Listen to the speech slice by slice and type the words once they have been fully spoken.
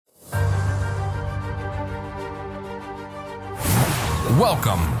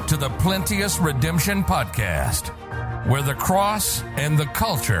Welcome to the Plenteous Redemption Podcast, where the cross and the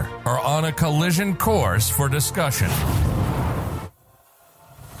culture are on a collision course for discussion.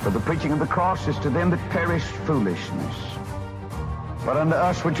 For the preaching of the cross is to them that perish foolishness, but unto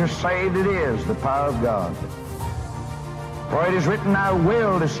us which are saved it is the power of God. For it is written, I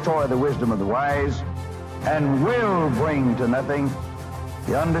will destroy the wisdom of the wise, and will bring to nothing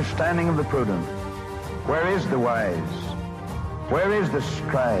the understanding of the prudent. Where is the wise? Where is the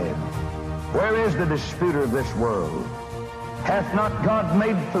scribe? Where is the disputer of this world? Hath not God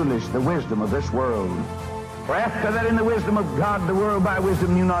made foolish the wisdom of this world? For after that in the wisdom of God, the world by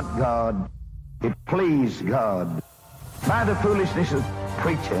wisdom knew not God. It pleased God by the foolishness of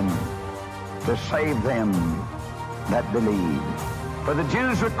preaching to save them that believe. For the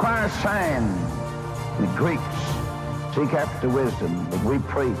Jews require signs, and the Greeks seek after wisdom, but we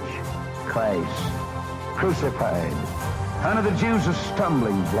preach Christ crucified. Unto the Jews a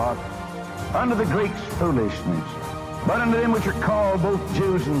stumbling block, unto the Greeks foolishness, but unto them which are called both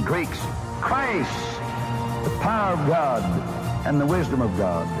Jews and Greeks, Christ, the power of God and the wisdom of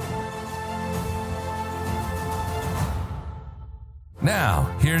God.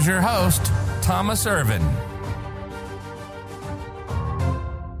 Now, here's your host, Thomas Irvin.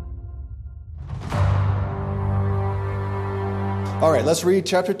 All right, let's read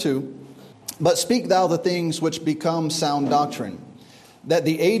chapter 2. But speak thou the things which become sound doctrine, that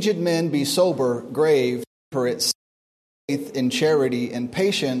the aged men be sober, grave, temperate, faith in charity and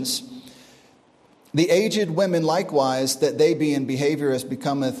patience. The aged women likewise, that they be in behavior as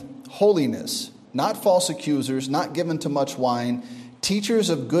becometh holiness, not false accusers, not given to much wine,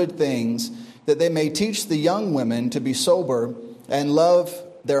 teachers of good things, that they may teach the young women to be sober and love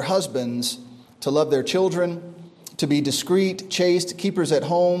their husbands, to love their children, to be discreet, chaste, keepers at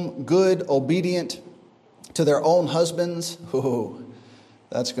home, good, obedient to their own husbands. Ooh,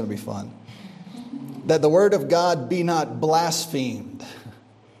 that's going to be fun. That the word of God be not blasphemed.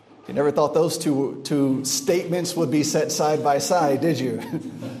 You never thought those two statements would be set side by side, did you?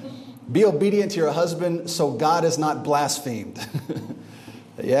 Be obedient to your husband so God is not blasphemed.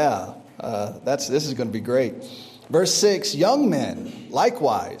 Yeah, this is going to be great. Verse 6, young men,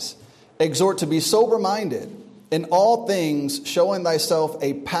 likewise, exhort to be sober-minded, in all things showing thyself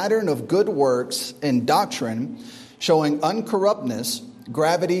a pattern of good works and doctrine, showing uncorruptness,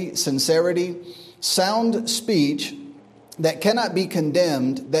 gravity, sincerity, sound speech, that cannot be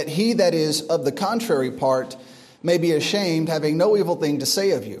condemned, that he that is of the contrary part may be ashamed, having no evil thing to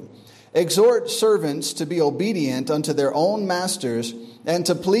say of you. Exhort servants to be obedient unto their own masters, and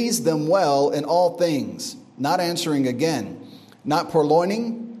to please them well in all things, not answering again, not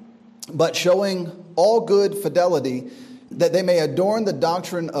purloining, but showing all good fidelity, that they may adorn the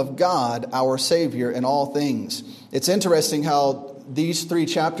doctrine of God, our Savior, in all things. It's interesting how these three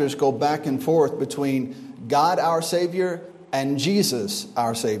chapters go back and forth between God, our Savior, and Jesus,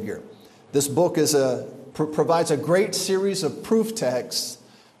 our Savior. This book provides a great series of proof texts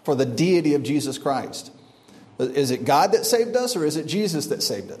for the deity of Jesus Christ. Is it God that saved us, or is it Jesus that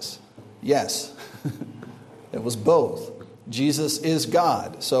saved us? Yes. It was both. Jesus is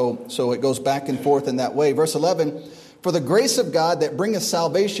God. So it goes back and forth in that way. Verse 11, for the grace of God that bringeth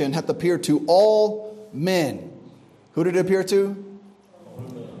salvation hath appeared to all men. Who did it appear to?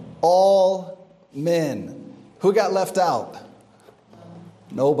 All men. Who got left out?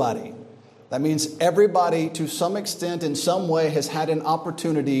 Nobody. That means everybody, to some extent, in some way, has had an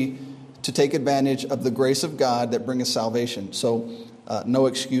opportunity to take advantage of the grace of God that bringeth salvation. So no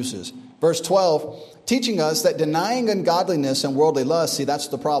excuses. Verse 12, teaching us that denying ungodliness and worldly lust, see, that's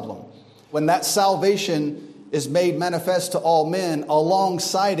the problem. When that salvation is made manifest to all men,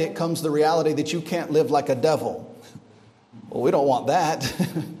 alongside it comes the reality that you can't live like a devil. Well, we don't want that.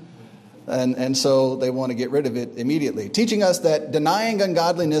 and so they want to get rid of it immediately. Teaching us that denying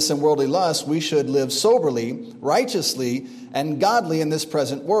ungodliness and worldly lust, we should live soberly, righteously, and godly in this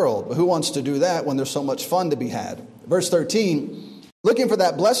present world. But who wants to do that when there's so much fun to be had? Verse 13, looking for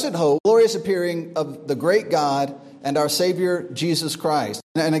that blessed hope, glorious appearing of the great God and our Savior, Jesus Christ.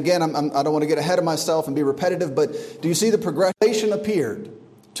 And again, I don't want to get ahead of myself and be repetitive, but do you see the progression appeared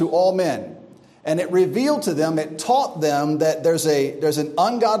to all men? And it revealed to them, it taught them that there's an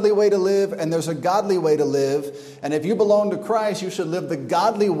ungodly way to live and there's a godly way to live. And if you belong to Christ, you should live the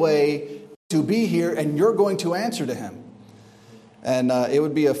godly way to be here, and you're going to answer to him. And it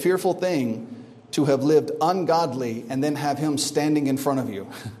would be a fearful thing to have lived ungodly and then have him standing in front of you.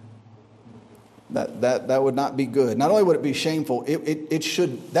 That would not be good. Not only would it be shameful, you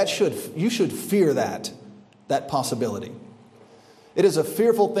should fear that possibility. It is a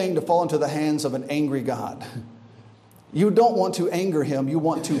fearful thing to fall into the hands of an angry God. You don't want to anger him. You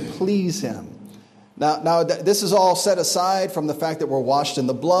want to please him. Now, this is all set aside from the fact that we're washed in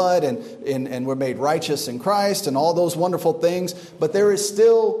the blood and we're made righteous in Christ and all those wonderful things. But there is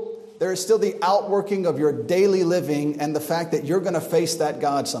still the outworking of your daily living and the fact that you're going to face that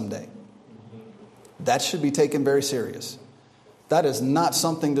God someday. That should be taken very serious. That is not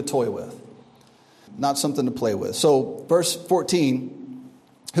something to toy with. Not something to play with. So, verse 14,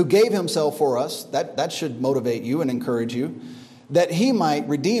 who gave himself for us, that should motivate you and encourage you, that he might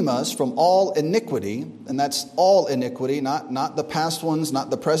redeem us from all iniquity, and that's all iniquity, not the past ones, not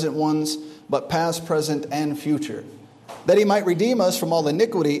the present ones, but past, present, and future. That he might redeem us from all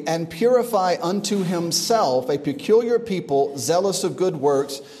iniquity and purify unto himself a peculiar people, zealous of good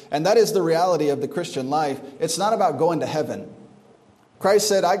works. And that is the reality of the Christian life. It's not about going to heaven. Christ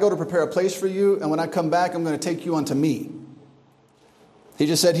said, I go to prepare a place for you, and when I come back, I'm going to take you unto me. He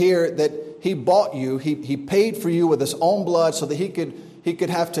just said here that he bought you, he paid for you with his own blood so that he could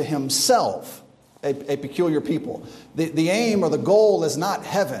have to himself a peculiar people. The aim or the goal is not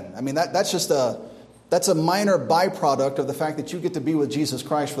heaven. I mean, that's a minor byproduct of the fact that you get to be with Jesus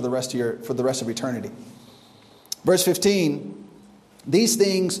Christ for the rest of eternity. Verse 15, these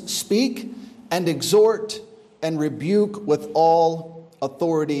things speak and exhort and rebuke with all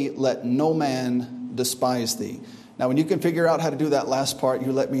authority. Let no man despise thee. Now, when you can figure out how to do that last part,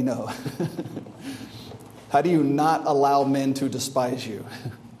 you let me know. How do you not allow men to despise you?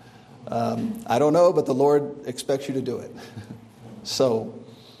 I don't know, but the Lord expects you to do it. So,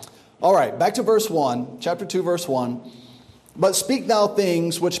 all right, back to verse 1, chapter 2, verse 1. But speak thou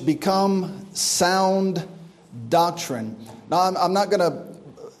things which become sound doctrine. Now, I'm not going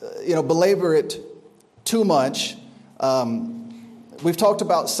to, belabor it too much. We've talked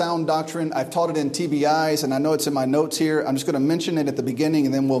about sound doctrine. I've taught it in TBIs, and I know it's in my notes here. I'm just going to mention it at the beginning,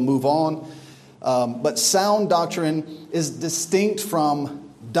 and then we'll move on. But sound doctrine is distinct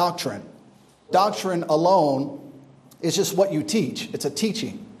from doctrine. Doctrine alone is just what you teach. It's a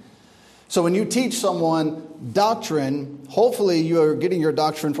teaching. So when you teach someone doctrine, hopefully you are getting your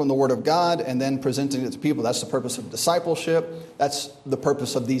doctrine from the Word of God and then presenting it to people. That's the purpose of discipleship. That's the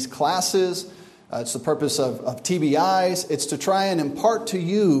purpose of these classes. It's the purpose of TBIs. It's to try and impart to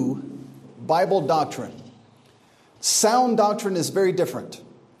you Bible doctrine. Sound doctrine is very different.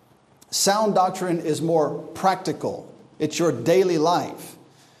 Sound doctrine is more practical. It's your daily life.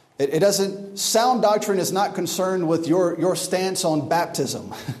 It doesn't. Sound doctrine is not concerned with your stance on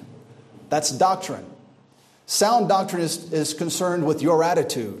baptism. That's doctrine. Sound doctrine is concerned with your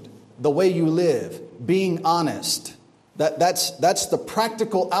attitude, the way you live, being honest. That's the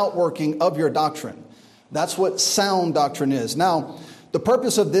practical outworking of your doctrine. That's what sound doctrine is. Now, the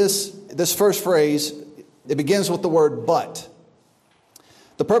purpose of this first phrase, it begins with the word but.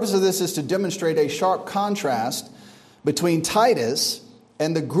 The purpose of this is to demonstrate a sharp contrast between Titus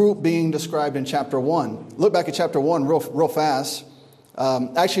and the group being described in chapter 1. Look back at chapter 1 real fast.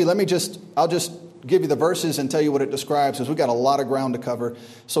 Actually, I'll just give you the verses and tell you what it describes, because we've got a lot of ground to cover.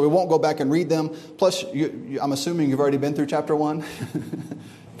 So we won't go back and read them. Plus, I'm assuming you've already been through chapter 1.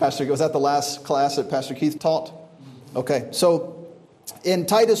 Pastor, was that the last class that Pastor Keith taught? Okay, so in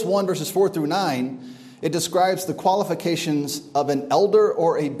Titus 1, verses 4 through 9, it describes the qualifications of an elder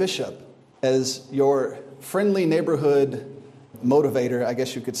or a bishop as your friendly neighborhood motivator, I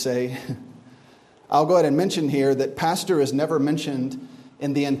guess you could say. I'll go ahead and mention here that pastor is never mentioned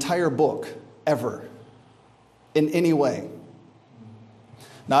in the entire book, ever, in any way.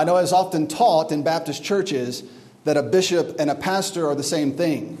 Now, I know it's often taught in Baptist churches that a bishop and a pastor are the same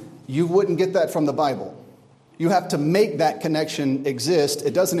thing. You wouldn't get that from the Bible. You have to make that connection exist.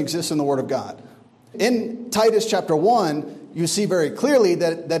 It doesn't exist in the Word of God. In Titus chapter 1, you see very clearly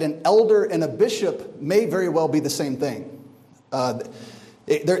that an elder and a bishop may very well be the same thing.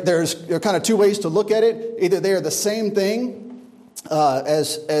 There are kind of two ways to look at it. Either they are the same thing,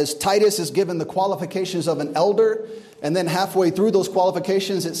 as Titus is given the qualifications of an elder, and then halfway through those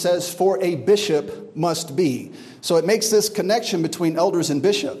qualifications it says, for a bishop must be. So it makes this connection between elders and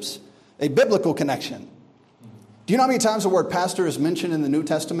bishops, a biblical connection. Do you know how many times the word pastor is mentioned in the New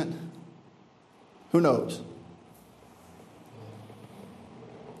Testament? Who knows?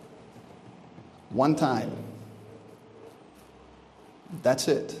 One time. That's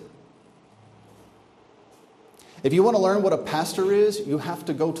it. If you want to learn what a pastor is, you have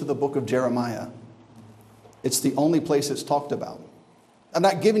to go to the book of Jeremiah. It's the only place it's talked about. I'm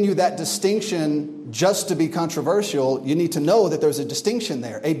not giving you that distinction just to be controversial. You need to know that there's a distinction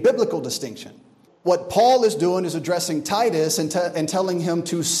there, a biblical distinction. What Paul is doing is addressing Titus and telling him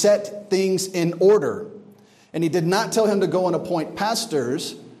to set things in order. And he did not tell him to go and appoint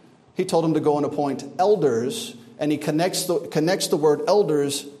pastors. He told him to go and appoint elders and he connects the word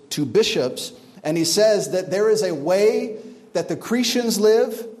elders to bishops, and he says that there is a way that the Cretans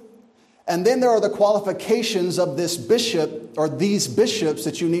live, and then there are the qualifications of this bishop or these bishops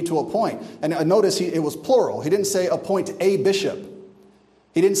that you need to appoint. And notice it was plural. He didn't say appoint a bishop.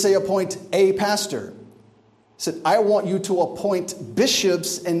 He didn't say appoint a pastor. He said, I want you to appoint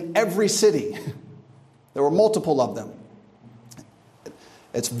bishops in every city. There were multiple of them.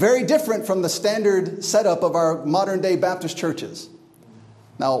 It's very different from the standard setup of our modern day Baptist churches.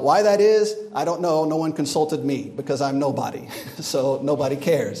 Now, why that is, I don't know. No one consulted me because I'm nobody. So nobody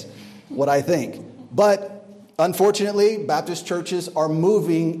cares what I think. But unfortunately, Baptist churches are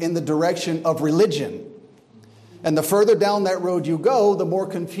moving in the direction of religion. And the further down that road you go, the more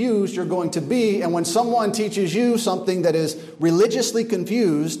confused you're going to be. And when someone teaches you something that is religiously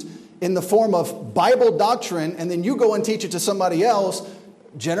confused in the form of Bible doctrine, and then you go and teach it to somebody else,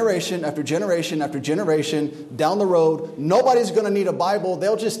 generation after generation after generation down the road, nobody's going to need a Bible.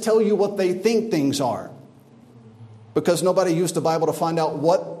 They'll just tell you what they think things are. Because nobody used the Bible to find out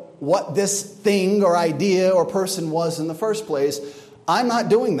what this thing or idea or person was in the first place. I'm not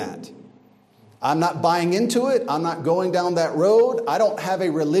doing that. I'm not buying into it. I'm not going down that road. I don't have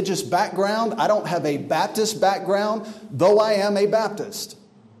a religious background. I don't have a Baptist background, though I am a Baptist.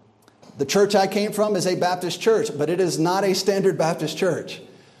 The church I came from is a Baptist church, but it is not a standard Baptist church.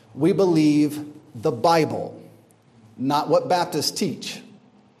 We believe the Bible, not what Baptists teach.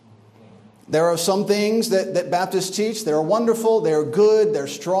 There are some things that Baptists teach. They're wonderful. They're good. They're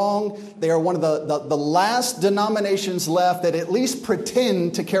strong. They are one of the last denominations left that at least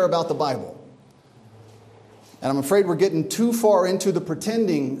pretend to care about the Bible. And I'm afraid we're getting too far into the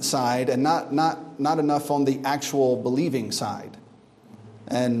pretending side and not enough on the actual believing side.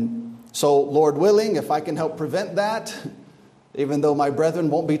 And so, Lord willing, if I can help prevent that, even though my brethren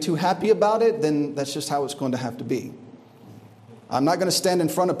won't be too happy about it, then that's just how it's going to have to be. I'm not going to stand in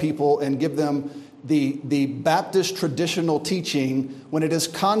front of people and give them the Baptist traditional teaching when it is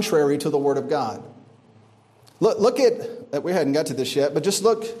contrary to the Word of God. Look at, we hadn't got to this yet, but just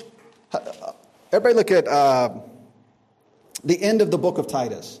look, everybody look at the end of the book of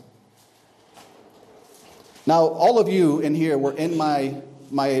Titus. Now, all of you in here were in my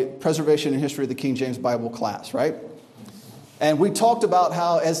Preservation and History of the King James Bible class, right? And we talked about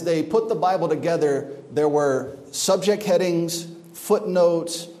how as they put the Bible together, there were subject headings,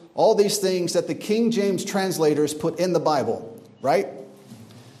 footnotes, all these things that the King James translators put in the Bible, right?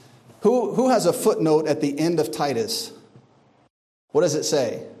 Who has a footnote at the end of Titus? What does it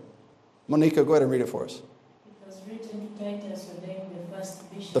say? Monica, go ahead and read it for us. It was written to Titus ordained the first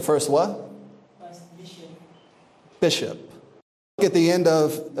bishop. The first what? First bishop. Bishop. Look at the end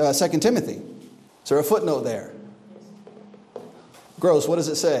of 2 Timothy. Is there a footnote there? Gross, what does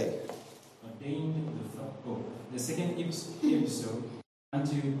it say? Ordained the second epistle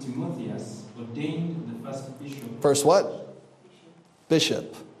unto Timotheus, ordained the first bishop. First what?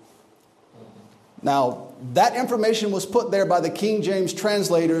 Bishop. Now, that information was put there by the King James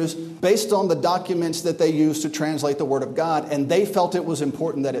translators based on the documents that they used to translate the Word of God, and they felt it was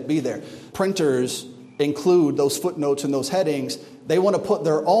important that it be there. Printers include those footnotes and those headings. They want to put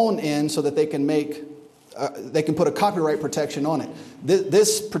their own in so that they can put a copyright protection on it.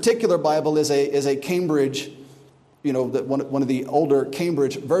 This particular Bible is a Cambridge, one of the older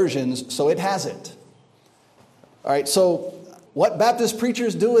Cambridge versions, so it has it. All right, so what Baptist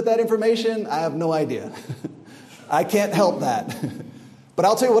preachers do with that information, I have no idea. I can't help that. But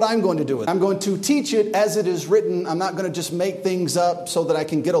I'll tell you what I'm going to do with it. I'm going to teach it as it is written. I'm not going to just make things up so that I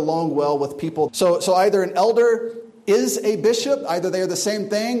can get along well with people. So either an elder is a bishop, either they are the same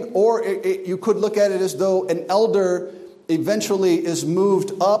thing, or you could look at it as though an elder eventually is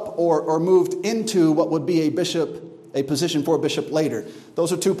moved up or moved into what would be a bishop, a position for a bishop later.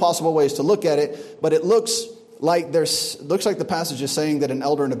 Those are two possible ways to look at it, but it looks like the passage is saying that an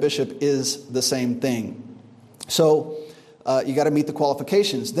elder and a bishop is the same thing. So you got to meet the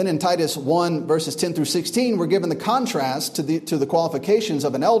qualifications. Then in Titus 1, verses 10 through 16, we're given the contrast to the qualifications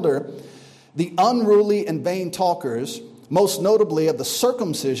of an elder. The unruly and vain talkers, most notably of the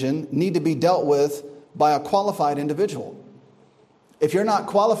circumcision, need to be dealt with by a qualified individual. If you're not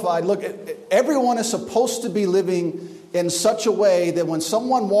qualified, look, everyone is supposed to be living in such a way that when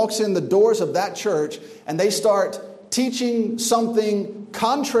someone walks in the doors of that church and they start teaching something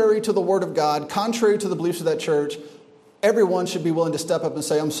contrary to the Word of God, contrary to the beliefs of that church, everyone should be willing to step up and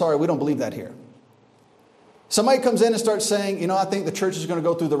say, I'm sorry, we don't believe that here. Somebody comes in and starts saying, I think the church is going to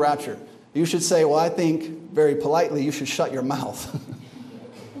go through the rapture. You should say, well, I think very politely you should shut your mouth.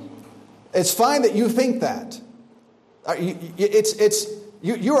 It's fine that you think that.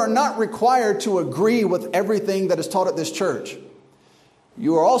 You are not required to agree with everything that is taught at this church.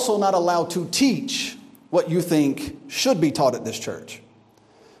 You are also not allowed to teach what you think should be taught at this church.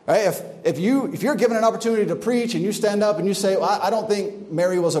 Right? If you're given an opportunity to preach and you stand up and you say, well, I don't think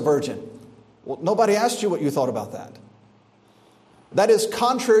Mary was a virgin. Well, nobody asked you what you thought about that. That is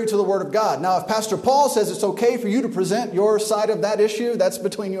contrary to the Word of God. Now, if Pastor Paul says it's okay for you to present your side of that issue, that's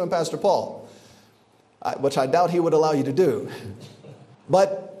between you and Pastor Paul, which I doubt he would allow you to do.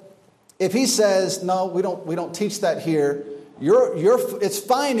 But if he says, no, we don't teach that here, it's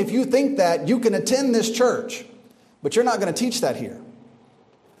fine if you think that. You can attend this church, but you're not going to teach that here.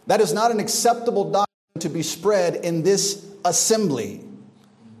 That is not an acceptable doctrine to be spread in this assembly.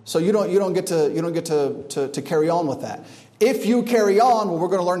 So you don't get to carry on with that. If you carry on, well, we're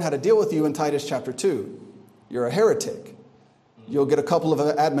going to learn how to deal with you in Titus chapter 2. You're a heretic. You'll get a couple of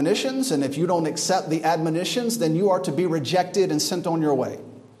admonitions, and if you don't accept the admonitions, then you are to be rejected and sent on your way.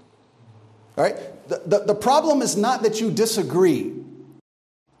 All right? The problem is not that you disagree.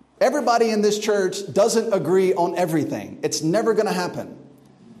 Everybody in this church doesn't agree on everything. It's never going to happen.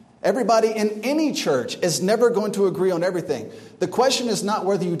 Everybody in any church is never going to agree on everything. The question is not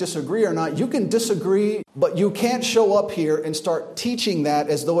whether you disagree or not. You can disagree, but you can't show up here and start teaching that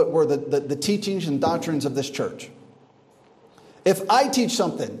as though it were the teachings and doctrines of this church. If I teach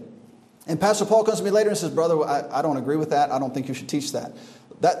something, and Pastor Paul comes to me later and says, brother, I don't agree with that. I don't think you should teach that.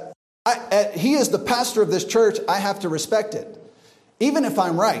 He is the pastor of this church. I have to respect it. Even if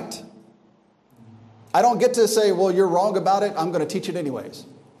I'm right. I don't get to say, well, you're wrong about it. I'm going to teach it anyways.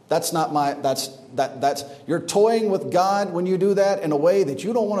 That's you're toying with God when you do that in a way that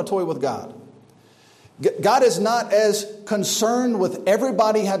you don't want to toy with God. God is not as concerned with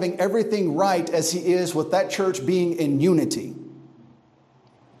everybody having everything right as he is with that church being in unity.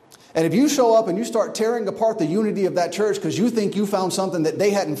 And if you show up and you start tearing apart the unity of that church because you think you found something that they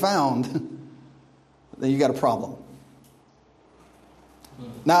hadn't found, then you got a problem.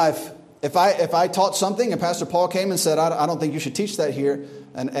 Now, if I taught something and Pastor Paul came and said, I don't think you should teach that here,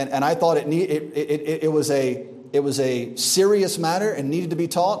 and I thought it was a serious matter and needed to be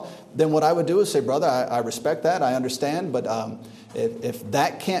taught, then what I would do is say, brother, I respect that, I understand, but if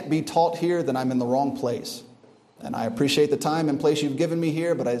that can't be taught here, then I'm in the wrong place. And I appreciate the time and place you've given me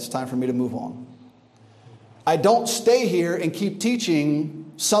here, but it's time for me to move on. I don't stay here and keep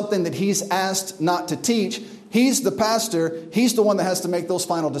teaching something that he's asked not to teach. He's the pastor. He's the one that has to make those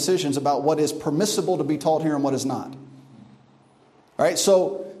final decisions about what is permissible to be taught here and what is not. All right,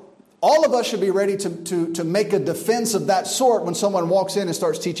 so all of us should be ready to make a defense of that sort when someone walks in and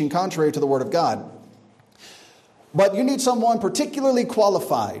starts teaching contrary to the Word of God. But you need someone particularly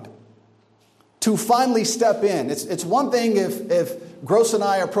qualified to finally step in. It's one thing if Gross and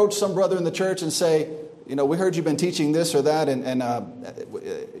I approach some brother in the church and say, we heard you've been teaching this or that, and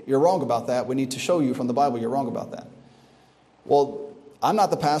you're wrong about that. We need to show you from the Bible you're wrong about that. Well, I'm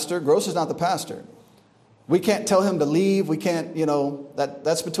not the pastor. Gross is not the pastor. We can't tell him to leave. We can't,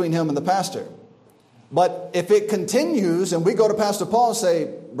 that's between him and the pastor. But if it continues and we go to Pastor Paul and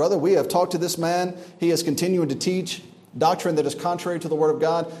say, brother, we have talked to this man. He is continuing to teach doctrine that is contrary to the Word of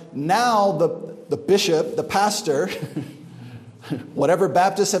God. Now the bishop, the pastor, whatever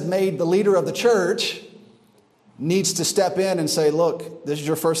Baptists have made the leader of the church, needs to step in and say, look, this is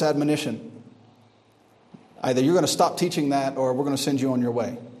your first admonition. Either you're going to stop teaching that or we're going to send you on your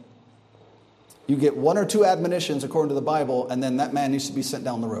way. You get one or two admonitions according to the Bible, and then that man needs to be sent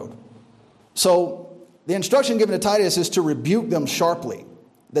down the road. So the instruction given to Titus is to rebuke them sharply,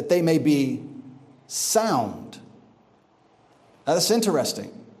 that they may be sound. Now that's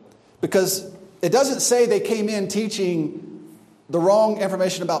interesting, because it doesn't say they came in teaching the wrong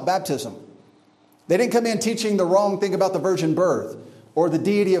information about baptism. They didn't come in teaching the wrong thing about the virgin birth or the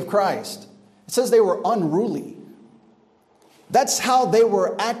deity of Christ. It says they were unruly. That's how they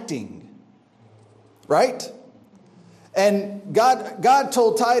were acting, right? And God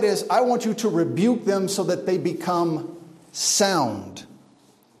told Titus, I want you to rebuke them so that they become sound.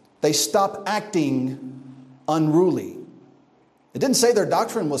 They stop acting unruly. It didn't say their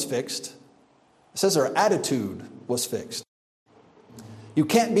doctrine was fixed. It says their attitude was fixed. You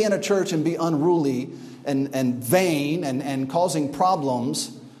can't be in a church and be unruly and vain and causing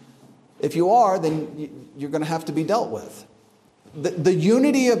problems. If you are, then you're going to have to be dealt with. The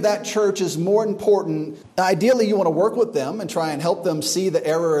unity of that church is more important. Ideally, you want to work with them and try and help them see the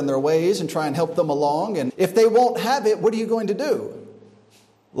error in their ways and try and help them along. And if they won't have it, what are you going to do?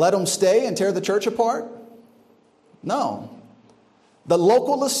 Let them stay and tear the church apart? No. The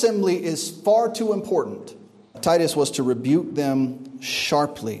local assembly is far too important. Titus was to rebuke them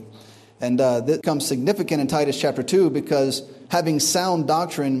sharply. And this becomes significant in Titus chapter 2 because having sound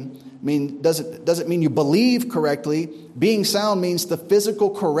doctrine doesn't mean you believe correctly. Being sound means the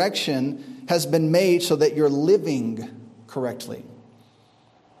physical correction has been made so that you're living correctly.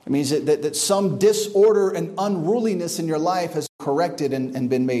 It means that some disorder and unruliness in your life has been corrected and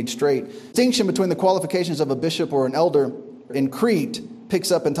been made straight. Distinction between the qualifications of a bishop or an elder in Crete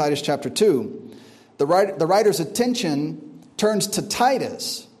picks up in Titus chapter 2. The writer's attention turns to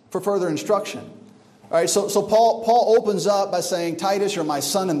Titus for further instruction. All right, so Paul opens up by saying, Titus, you're my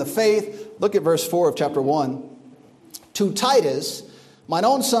son in the faith. Look at verse 4 of chapter 1. To Titus, mine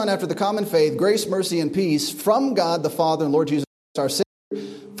own son after the common faith, grace, mercy, and peace from God the Father and Lord Jesus our Savior.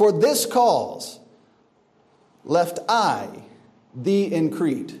 For this cause left I thee in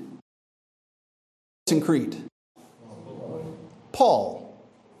Crete. In Crete. Paul.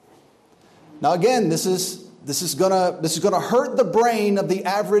 Now again, this is gonna hurt the brain of the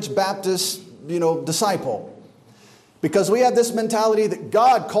average Baptist, disciple. Because we have this mentality that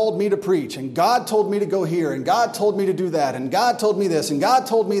God called me to preach, and God told me to go here, and God told me to do that, and God told me this, and God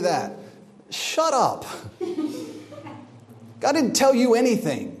told me that. Shut up. God didn't tell you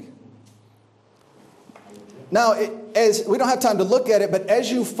anything. Now, as we don't have time to look at it, but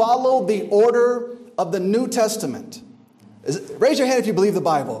as you follow the order of the New Testament, raise your hand if you believe the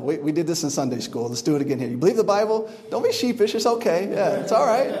Bible. We did this in Sunday school. Let's do it again here. You believe the Bible? Don't be sheepish. It's okay. Yeah, it's all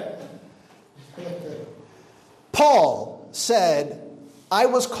right. Paul said, I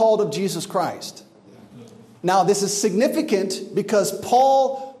was called of Jesus Christ. Now, this is significant because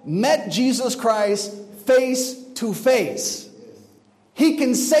Paul met Jesus Christ face to face. He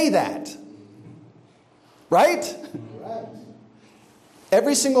can say that. Right?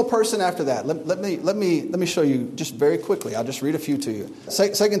 Every single person after that. Let me show you just very quickly. I'll just read a few to you.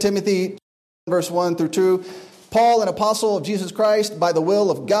 2 Timothy verse 1 through 2. Paul, an apostle of Jesus Christ, by the will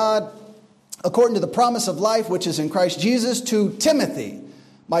of God, according to the promise of life which is in Christ Jesus, to Timothy,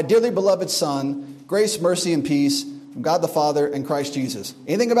 my dearly beloved son, grace, mercy, and peace from God the Father and Christ Jesus.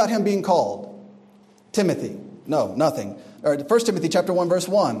 Anything about him being called? Timothy. No, nothing. All right, 1 Timothy chapter 1, verse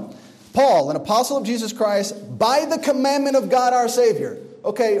 1. Paul, an apostle of Jesus Christ, by the commandment of God our Savior.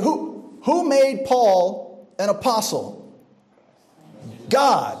 Okay, who made Paul an apostle?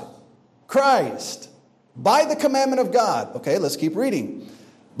 God. Christ. By the commandment of God. Okay, let's keep reading.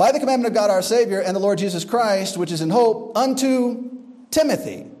 By the commandment of God our Savior and the Lord Jesus Christ, which is in hope, unto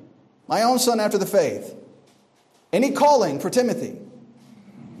Timothy, my own son after the faith. Any calling for Timothy?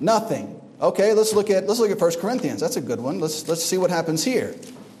 Nothing. Okay, let's look at 1 Corinthians. That's a good one. Let's see what happens here.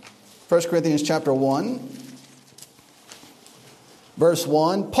 1 Corinthians chapter 1, verse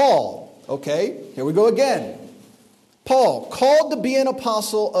 1. Paul, okay, here we go again. Paul, called to be an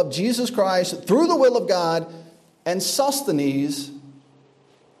apostle of Jesus Christ through the will of God, and Sosthenes,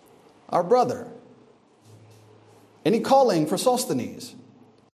 our brother. Any calling for Sosthenes?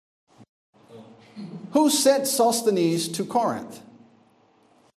 Who sent Sosthenes to Corinth?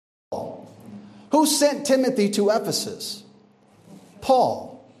 Paul. Who sent Timothy to Ephesus? Paul.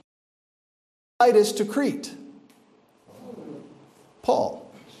 Titus to Crete?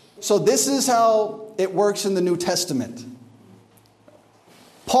 Paul. So this is how it works in the New Testament.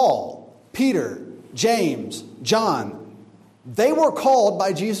 Paul, Peter, James, John, they were called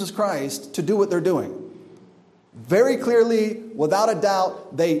by Jesus Christ to do what they're doing. Very clearly, without a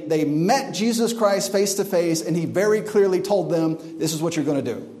doubt, they met Jesus Christ face to face, and he very clearly told them, this is what you're going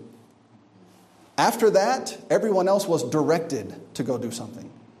to do. After that, everyone else was directed to go do something.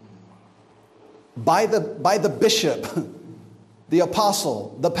 By the bishop, the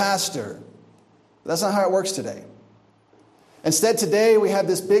apostle, the pastor. That's not how it works today. Instead, today we have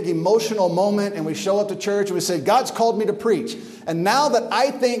this big emotional moment and we show up to church and we say, God's called me to preach. And now that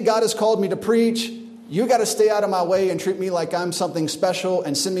I think God has called me to preach, you got to stay out of my way and treat me like I'm something special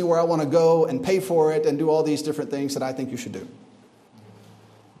and send me where I want to go and pay for it and do all these different things that I think you should do.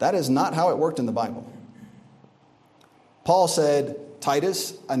 That is not how it worked in the Bible. Paul said,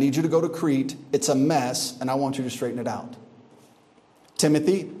 Titus, I need you to go to Crete. It's a mess, and I want you to straighten it out.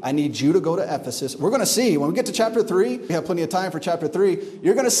 Timothy, I need you to go to Ephesus. We're going to see, when we get to chapter 3, we have plenty of time for chapter 3,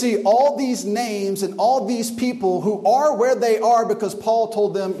 you're going to see all these names and all these people who are where they are because Paul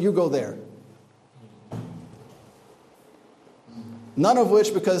told them, you go there. None of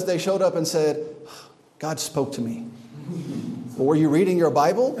which because they showed up and said, God spoke to me. Well, were you reading your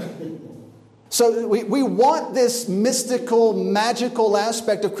Bible? So we want this mystical, magical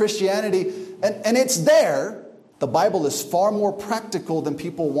aspect of Christianity, and it's there. The Bible is far more practical than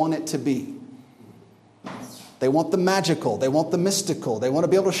people want it to be. They want the magical. They want the mystical. They want to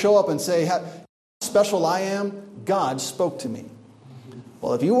be able to show up and say, how special I am, God spoke to me.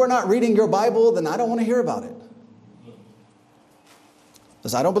 Well, if you were not reading your Bible, then I don't want to hear about it.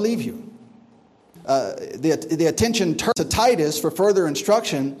 Because I don't believe you. The attention turned to Titus for further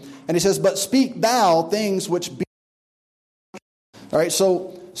instruction. And he says, but speak thou things which be. All right,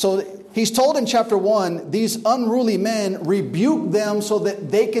 so he's told in chapter 1, these unruly men, rebuke them so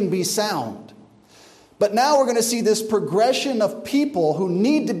that they can be sound. But now we're going to see this progression of people who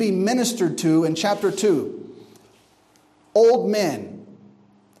need to be ministered to in chapter 2. Old men,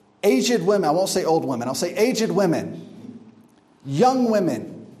 aged women. I won't say old women. I'll say aged women, young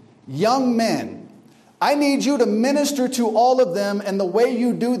men. I need you to minister to all of them. And the way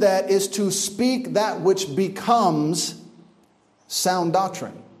you do that is to speak that which becomes sound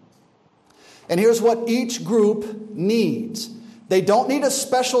doctrine. And here's what each group needs. They don't need a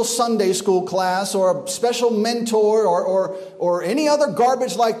special Sunday school class or a special mentor or any other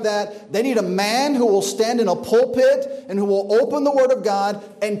garbage like that. They need a man who will stand in a pulpit and who will open the Word of God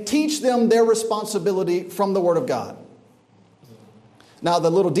and teach them their responsibility from the Word of God. Now,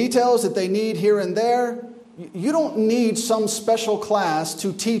 the little details that they need here and there, you don't need some special class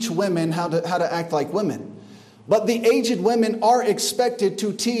to teach women how to act like women. But the aged women are expected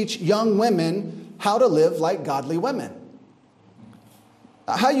to teach young women how to live like godly women.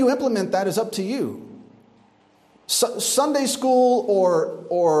 How you implement that is up to you. Sunday school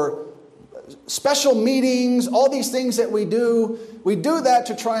or special meetings, all these things that we do that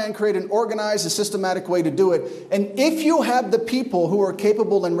to try and create an organized and systematic way to do it. And if you have the people who are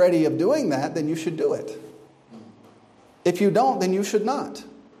capable and ready of doing that, then you should do it. If you don't, then you should not.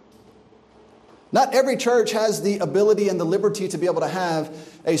 Not every church has the ability and the liberty to be able to have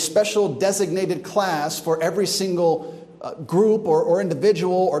a special designated class for every single group or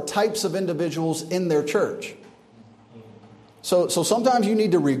individual or types of individuals in their church. So sometimes you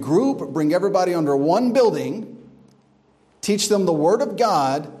need to regroup, bring everybody under one building, teach them the Word of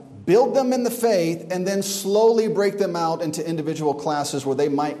God, build them in the faith, and then slowly break them out into individual classes where they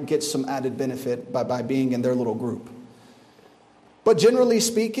might get some added benefit by being in their little group. But generally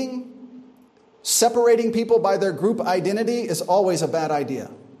speaking, separating people by their group identity is always a bad idea.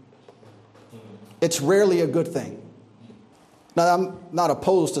 It's rarely a good thing. Now, I'm not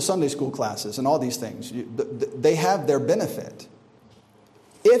opposed to Sunday school classes and all these things. They have their benefit.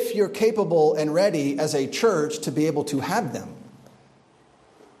 If you're capable and ready as a church to be able to have them.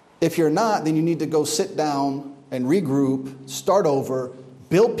 If you're not, then you need to go sit down and regroup, start over,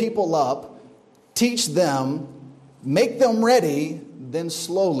 build people up, teach them, make them ready, then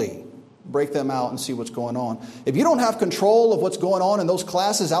slowly break them out and see what's going on. If you don't have control of what's going on in those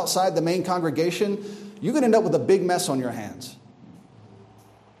classes outside the main congregation, you can end up with a big mess on your hands.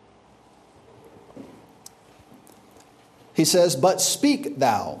 He says, but speak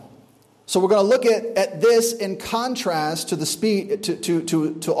thou. So we're going to look at this in contrast to the speech,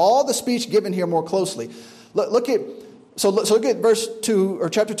 to all the speech given here more closely. Look at verse 2 or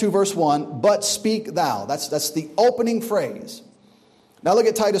chapter 2 verse 1, but speak thou. That's the opening phrase. Now look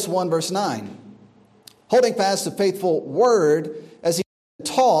at Titus 1 verse 9. Holding fast the faithful word as he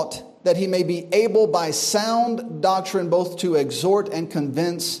taught, that he may be able by sound doctrine both to exhort and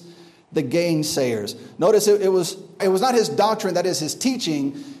convince the gainsayers. Notice it was not his doctrine, that is his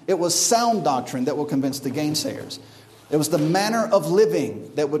teaching. It was sound doctrine that will convince the gainsayers. It was the manner of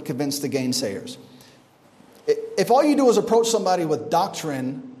living that would convince the gainsayers. If all you do is approach somebody with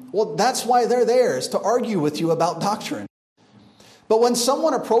doctrine, well, that's why they're there, is to argue with you about doctrine. But when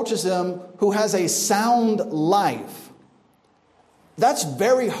someone approaches them who has a sound life, that's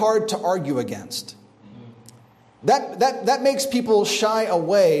very hard to argue against. That makes people shy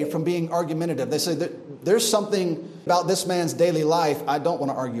away from being argumentative. They say that there's something about this man's daily life, I don't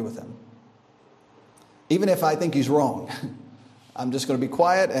want to argue with him. Even if I think he's wrong. I'm just going to be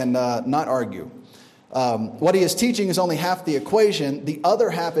quiet and not argue. What he is teaching is only half the equation. The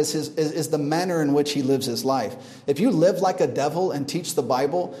other half is the manner in which he lives his life. If you live like a devil and teach the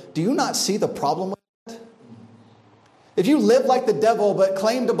Bible, do you not see the problem with that? If you live like the devil but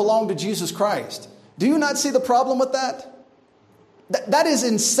claim to belong to Jesus Christ, do you not see the problem with that? That is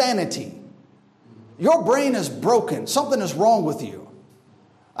insanity. Your brain is broken. Something is wrong with you.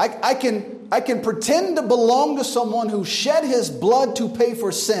 I can pretend to belong to someone who shed his blood to pay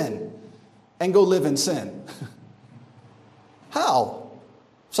for sin and go live in sin. How?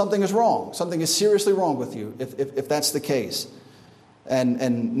 Something is wrong. Something is seriously wrong with you if that's the case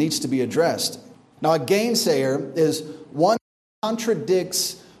and needs to be addressed. Now, a gainsayer is one who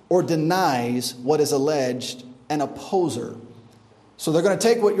contradicts or denies what is alleged, an opposer. So they're going to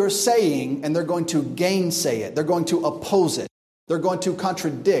take what you're saying and they're going to gainsay it. They're going to oppose it. They're going to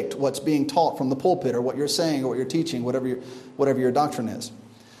contradict what's being taught from the pulpit or what you're saying or what you're teaching, whatever your doctrine is.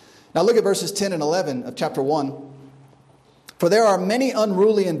 Now look at verses 10 and 11 of chapter 1. For there are many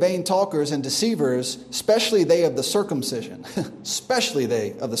unruly and vain talkers and deceivers, especially they of the circumcision,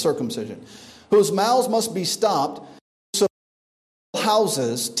 whose mouths must be stopped, so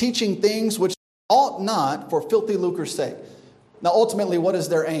houses, teaching things which ought not for filthy lucre's sake. Now ultimately, what is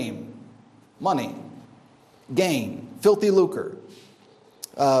their aim? Money, gain, filthy lucre,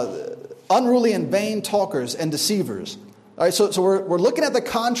 unruly and vain talkers and deceivers. All right, so we're looking at the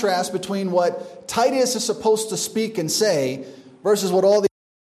contrast between what Titus is supposed to speak and say versus what all the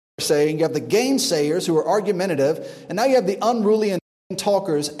are saying. You have the gainsayers who are argumentative, and now you have the unruly and vain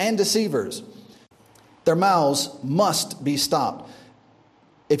talkers and deceivers. Their mouths must be stopped.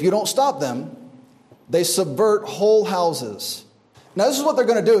 If you don't stop them, they subvert whole houses. Now this is what they're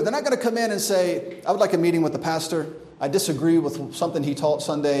going to do. They're not going to come in and say, I would like a meeting with the pastor. I disagree with something he taught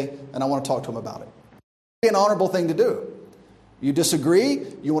Sunday, and I want to talk to him about it. It'd be an honorable thing to do. You disagree,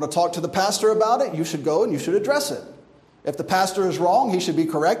 you want to talk to the pastor about it, you should go and you should address it. If the pastor is wrong, he should be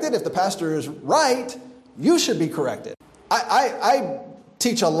corrected. If the pastor is right, you should be corrected. I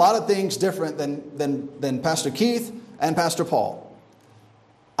teach a lot of things different than Pastor Keith and Pastor Paul.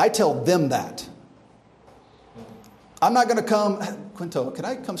 I tell them that. I'm not going to come, Quinto, can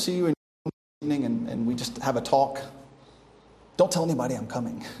I come see you in the evening and we just have a talk? Don't tell anybody I'm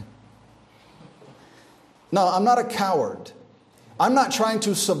coming. No, I'm not a coward. I'm not trying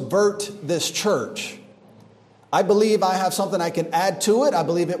to subvert this church. I believe I have something I can add to it. I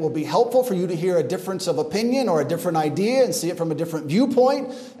believe it will be helpful for you to hear a difference of opinion or a different idea and see it from a different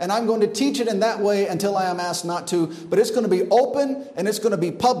viewpoint. And I'm going to teach it in that way until I am asked not to. But it's going to be open and it's going to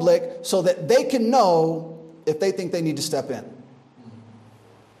be public so that they can know if they think they need to step in.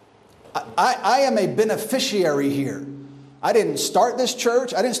 I am a beneficiary here. I didn't start this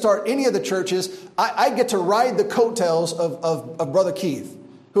church. I didn't start any of the churches. I get to ride the coattails of Brother Keith,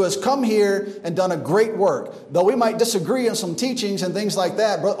 who has come here and done a great work. Though we might disagree on some teachings and things like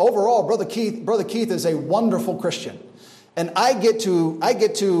that, but overall, Brother Keith is a wonderful Christian. And I get to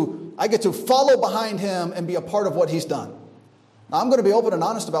follow behind him and be a part of what he's done. Now, I'm going to be open and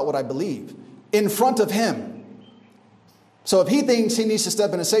honest about what I believe in front of him. So if he thinks he needs to step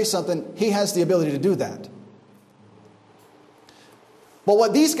in and say something, he has the ability to do that. But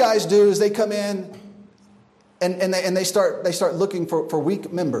what these guys do is they come in and they start looking for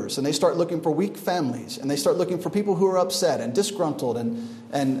weak members, and they start looking for weak families, and they start looking for people who are upset and disgruntled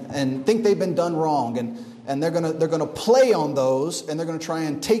and think they've been done wrong, and they're gonna play on those, and they're gonna try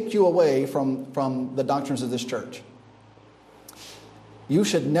and take you away from the doctrines of this church. You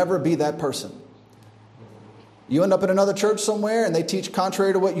should never be that person. You end up in another church somewhere and they teach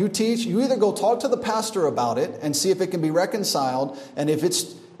contrary to what you teach. You either go talk to the pastor about it and see if it can be reconciled. And if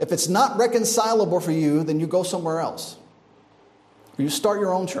it's not reconcilable for you, then you go somewhere else. Or you start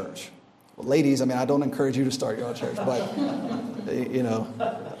your own church. Well, ladies, I don't encourage you to start your own church, but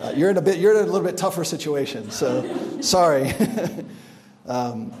you're in a little bit tougher situation. So sorry.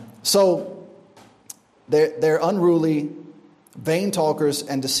 So they're unruly, vain talkers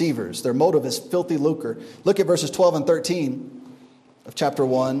and deceivers. Their motive is filthy lucre. Look at verses 12 and 13 of chapter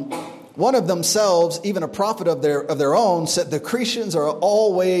 1. One of themselves, even a prophet of their own, said the Cretans are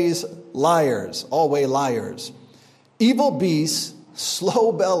always liars. Evil beasts,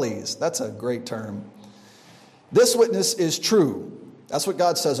 slow bellies. That's a great term. This witness is true. That's what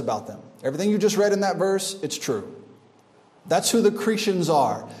God says about them. Everything you just read in that verse, it's true. That's who the Cretans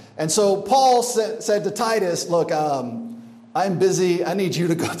are. And so Paul said to Titus, look, I'm busy. I need you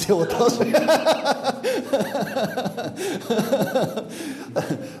to go deal with those.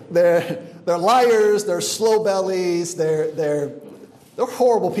 They're liars. They're slow bellies. They're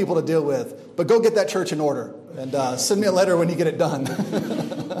horrible people to deal with. But go get that church in order and send me a letter when you get it done.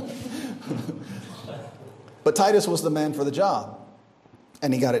 But Titus was the man for the job,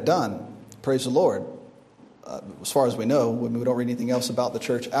 and he got it done. Praise the Lord. As far as we know, we don't read anything else about the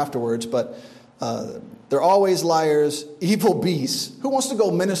church afterwards, but they're always liars, evil beasts. Who wants to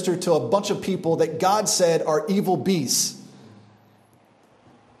go minister to a bunch of people that God said are evil beasts?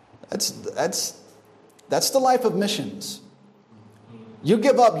 That's the life of missions. You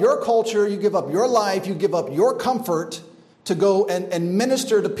give up your culture, you give up your life, you give up your comfort to go and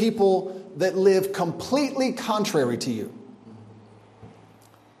minister to people that live completely contrary to you.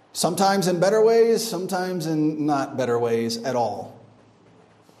 Sometimes in better ways, sometimes in not better ways at all.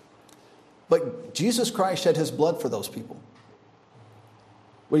 But Jesus Christ shed his blood for those people.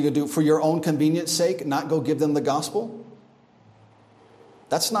 What are you going to do? For your own convenience sake, not go give them the gospel?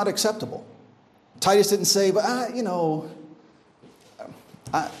 That's not acceptable. Titus didn't say, but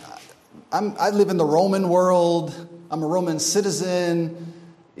I live in the Roman world. I'm a Roman citizen.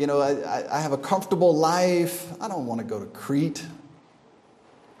 You know, I have a comfortable life. I don't want to go to Crete.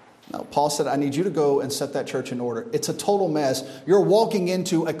 No, Paul said, I need you to go and set that church in order. It's a total mess. You're walking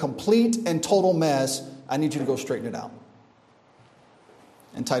into a complete and total mess. I need you to go straighten it out.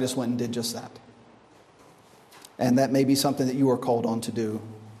 And Titus went and did just that. And that may be something that you are called on to do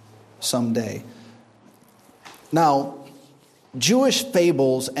someday. Now, Jewish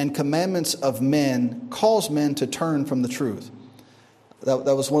fables and commandments of men cause men to turn from the truth. That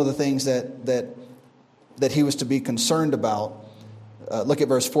was one of the things that he was to be concerned about. Look at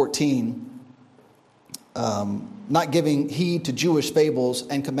verse 14. Not giving heed to Jewish fables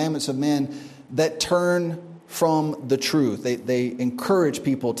and commandments of men that turn from the truth. They encourage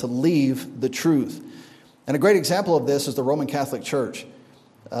people to leave the truth. And a great example of this is the Roman Catholic Church.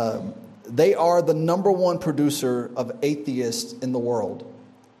 They are the number one producer of atheists in the world.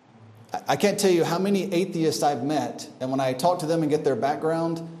 I can't tell you how many atheists I've met, and when I talk to them and get their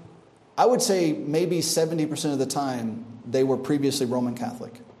background, I would say maybe 70% of the time they were previously Roman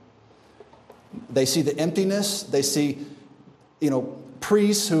Catholic. They see the emptiness. They see,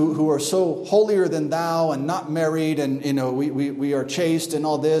 priests who are so holier than thou and not married, and we are chaste and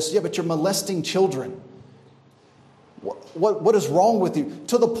all this. Yeah, but you're molesting children. What is wrong with you?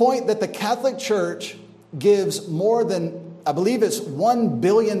 To the point that the Catholic Church gives more than, I believe it's $1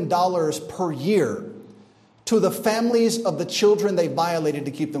 billion per year to the families of the children they violated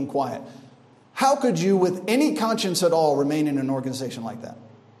to keep them quiet. How could you, with any conscience at all, remain in an organization like that?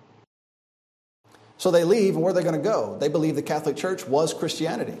 So they leave, and where are they going to go? They believe the Catholic Church was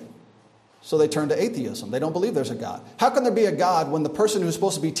Christianity. So they turn to atheism. They don't believe there's a God. How can there be a God when the person who's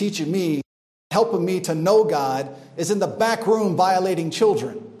supposed to be teaching me, helping me to know God, is in the back room violating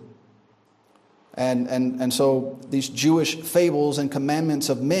children? And so these Jewish fables and commandments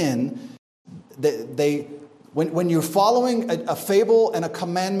of men, when you're following a fable and a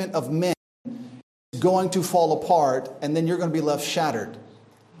commandment of men, it's going to fall apart, and then you're going to be left shattered.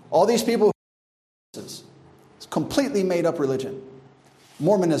 All these people, it's completely made up religion.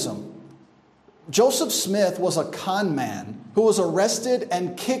 Mormonism. Joseph Smith was a con man who was arrested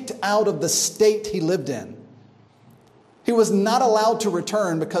and kicked out of the state he lived in. He was not allowed to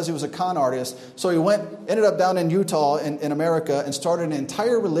return because he was a con artist. So he ended up down in Utah in America and started an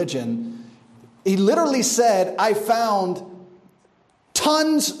entire religion. He literally said, I found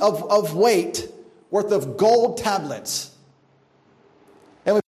tons of weight worth of gold tablets.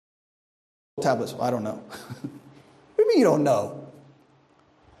 And tablets, I don't know. What do you mean you don't know?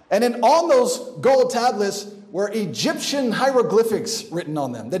 And then on those gold tablets were Egyptian hieroglyphics written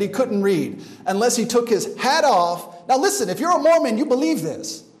on them that he couldn't read unless he took his hat off. Now listen, if you're a Mormon, you believe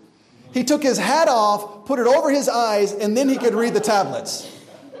this. He took his hat off, put it over his eyes, and then he could read the tablets.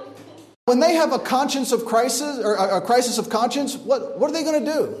 When they have a conscience of crisis, or a crisis of conscience, what are they going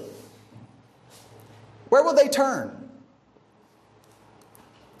to do? Where will they turn?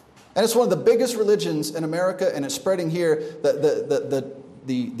 And it's one of the biggest religions in America, and it's spreading here.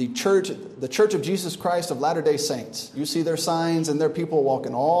 The Church of Jesus Christ of Latter-day Saints. You see their signs and their people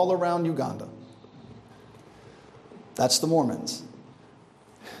walking all around Uganda. That's the Mormons.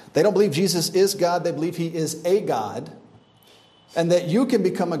 They don't believe Jesus is God. They believe he is a God. And that you can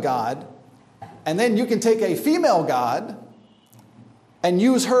become a God. And then you can take a female God and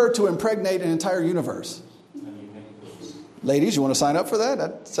use her to impregnate an entire universe. Ladies, you want to sign up for that?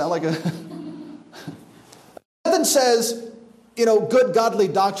 That sounds like a... Nothing says... good godly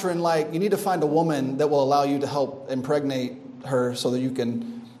doctrine like you need to find a woman that will allow you to help impregnate her so that you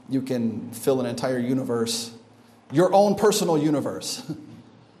can fill an entire universe, your own personal universe.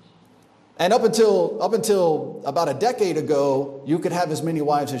 And up until about a decade ago, you could have as many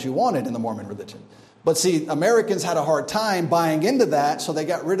wives as you wanted in the Mormon religion. But see, Americans had a hard time buying into that, so they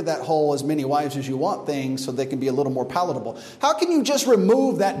got rid of that whole as many wives as you want thing so they can be a little more palatable. How can you just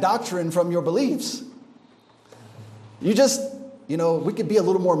remove that doctrine from your beliefs? You just... we could be a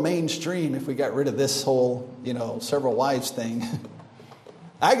little more mainstream if we got rid of this whole, several wives thing.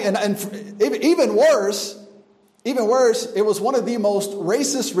 Even worse, it was one of the most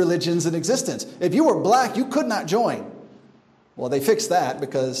racist religions in existence. If you were black, you could not join. Well, they fixed that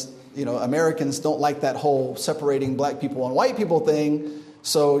because, Americans don't like that whole separating black people and white people thing.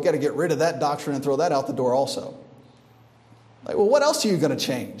 So we got to get rid of that doctrine and throw that out the door also. Like, well, what else are you going to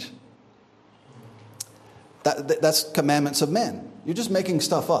change? That's commandments of men. You're just making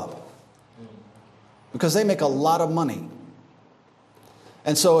stuff up. Because they make a lot of money.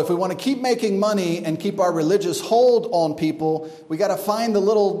 And so if we want to keep making money and keep our religious hold on people, we got to find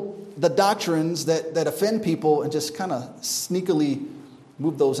the doctrines that offend people and just kind of sneakily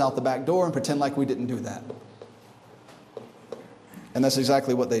move those out the back door and pretend like we didn't do that. And that's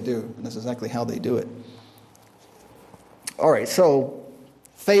exactly what they do. And that's exactly how they do it. All right, so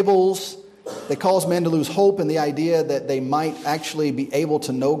fables, they cause men to lose hope in the idea that they might actually be able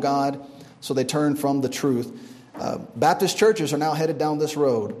to know God, so they turn from the truth. Baptist churches are now headed down this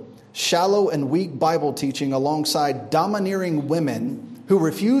road. Shallow and weak Bible teaching alongside domineering women who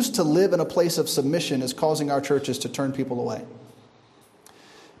refuse to live in a place of submission is causing our churches to turn people away.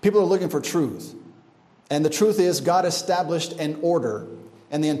 People are looking for truth. And the truth is God established an order.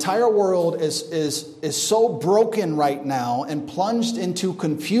 And the entire world is so broken right now and plunged into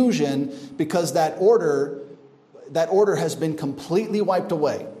confusion because that order has been completely wiped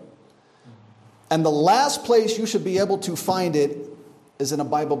away. And the last place you should be able to find it is in a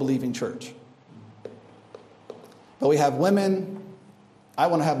Bible-believing church. But we have women, I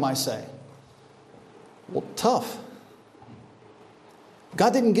want to have my say. Well, tough.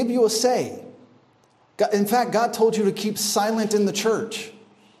 God didn't give you a say. In fact, God told you to keep silent in the church.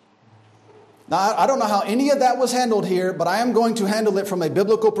 Now, I don't know how any of that was handled here, but I am going to handle it from a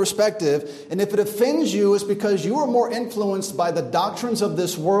biblical perspective. And if it offends you, it's because you are more influenced by the doctrines of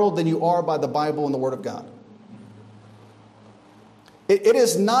this world than you are by the Bible and the Word of God. It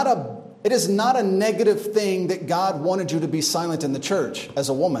is not a negative thing that God wanted you to be silent in the church as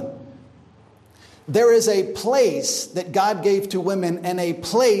a woman. There is a place that God gave to women and a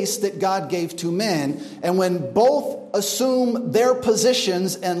place that God gave to men. And when both assume their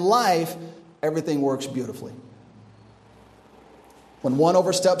positions in life, everything works beautifully. When one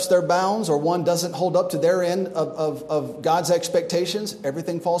oversteps their bounds or one doesn't hold up to their end of God's expectations,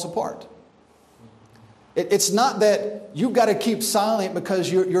 everything falls apart. It's not that you've got to keep silent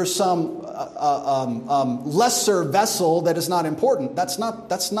because you're some lesser vessel that is not important.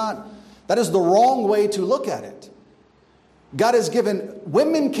 That is the wrong way to look at it. God has given,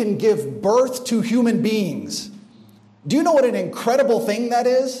 women can give birth to human beings. Do you know what an incredible thing that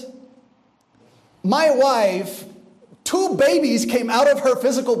is? My wife, 2 babies came out of her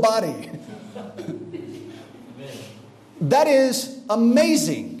physical body. That is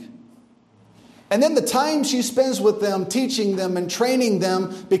amazing. And then the time she spends with them, teaching them and training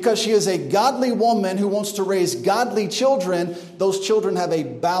them, because she is a godly woman who wants to raise godly children, those children have a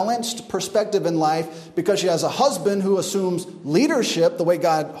balanced perspective in life because she has a husband who assumes leadership the way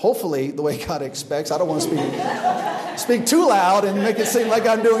God, hopefully the way God expects. I don't want to speak too loud and make it seem like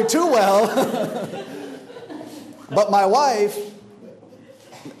I'm doing too well. But my wife,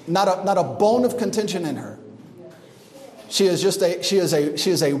 not a bone of contention in her. She is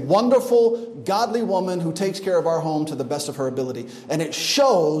a wonderful, godly woman who takes care of our home to the best of her ability. And it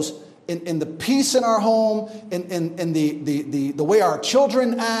shows in the peace in our home, in the way our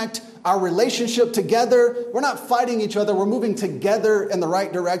children act, our relationship together. We're not fighting each other. We're moving together in the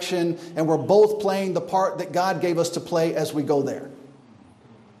right direction. And we're both playing the part that God gave us to play as we go there.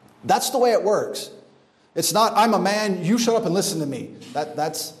 That's the way it works. It's not, I'm a man, you shut up and listen to me.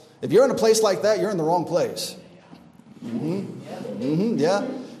 That's if you're in a place like that, you're in the wrong place. Yeah.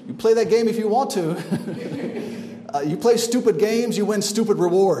 You play that game if you want to. You play stupid games, you win stupid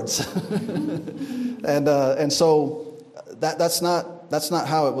rewards. And so that's not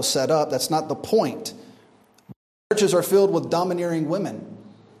how it was set up. That's not the point. Churches are filled with domineering women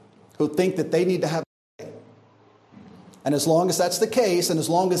who think that they need to have a say. And as long as that's the case, and as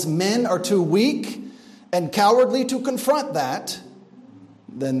long as men are too weak and cowardly to confront that,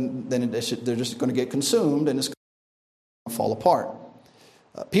 then they're just going to get consumed and it's going to fall apart.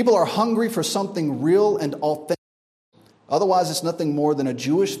 People are hungry for something real and authentic. Otherwise, it's nothing more than a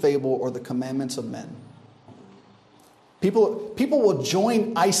Jewish fable or the commandments of men. People will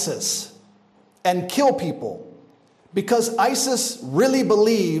join ISIS and kill people because ISIS really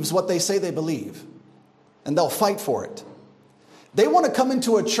believes what they say they believe, and they'll fight for it. They want to come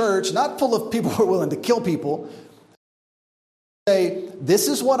into a church not full of people who are willing to kill people. Say, this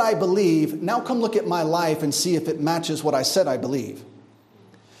is what I believe. Now come look at my life and see if it matches what I said I believe.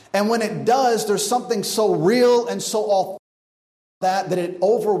 And when it does, there's something so real and so authentic that it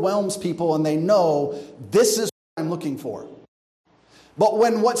overwhelms people and they know this is what I'm looking for. But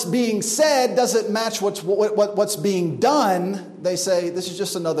when what's being said doesn't match what's being done, they say this is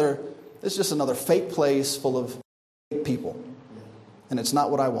just another fake place full of fake people. And it's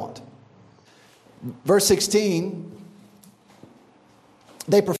not what I want. Verse 16,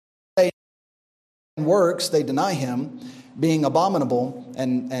 they prefer to say works, they deny him, being abominable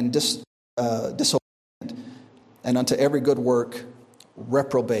and disobedient, and unto every good work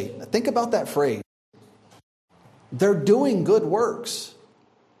reprobate. Now, think about that phrase. They're doing good works,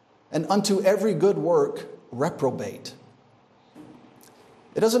 and unto every good work reprobate.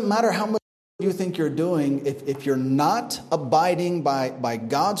 It doesn't matter how much you think you're doing. If you're not abiding by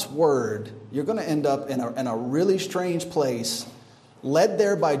God's word, you're going to end up in a really strange place, led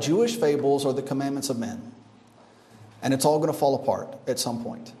there by Jewish fables or the commandments of men. And it's all going to fall apart at some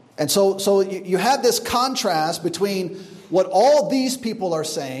point. And so you have this contrast between what all these people are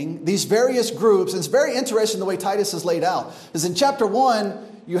saying, these various groups. And it's very interesting the way Titus is laid out. Because in chapter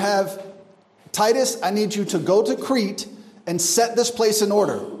 1, you have, Titus, I need you to go to Crete and set this place in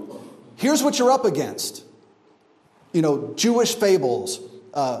order. Here's what you're up against. Jewish fables,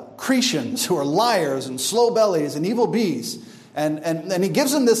 Cretians who are liars and slow bellies and evil beasts. And he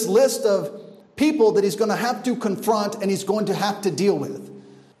gives them this list of people that he's going to have to confront and he's going to have to deal with.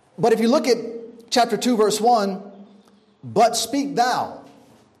 But if you look at chapter 2, verse 1, but speak thou.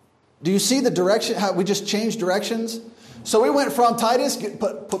 Do you see the direction, how we just changed directions? So we went from Titus,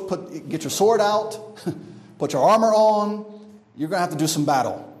 get your sword out, put your armor on. You're going to have to do some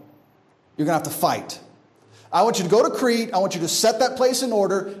battle. You're going to have to fight. I want you to go to Crete. I want you to set that place in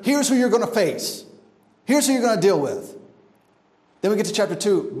order. Here's who you're going to face. Here's who you're going to deal with. Then we get to chapter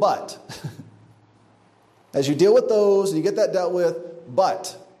 2, but. As you deal with those and you get that dealt with,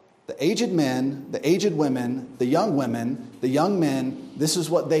 but the aged men, the aged women, the young men, this is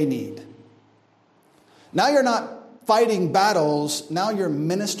what they need. Now you're not fighting battles. Now you're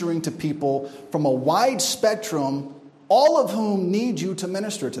ministering to people from a wide spectrum, all of whom need you to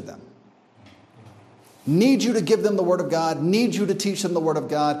minister to them. Need you to give them the Word of God, need you to teach them the Word of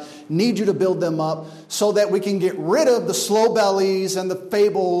God, need you to build them up so that we can get rid of the slow bellies and the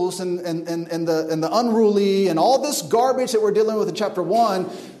fables and the unruly and all this garbage that we're dealing with in chapter 1.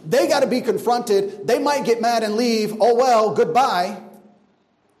 They got to be confronted. They might get mad and leave. Oh, well, goodbye.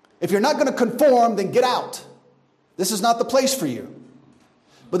 If you're not going to conform, then get out. This is not the place for you.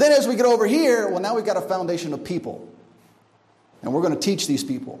 But then as we get over here, well, now we've got a foundation of people. And we're going to teach these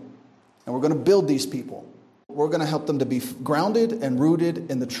people. And we're going to build these people. We're going to help them to be grounded and rooted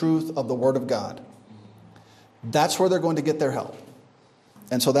in the truth of the Word of God. That's where they're going to get their help.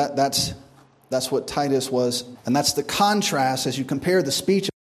 And so that's what Titus was. And that's the contrast as you compare the speech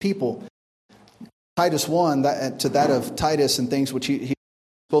of people. Titus 1 to that of Titus and things which he's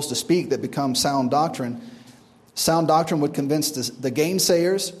supposed to speak that become sound doctrine. Sound doctrine would convince the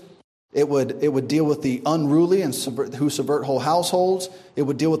gainsayers. It would deal with the unruly and who subvert whole households. It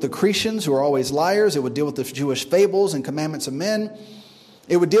would deal with the Cretians who are always liars. It would deal with the Jewish fables and commandments of men.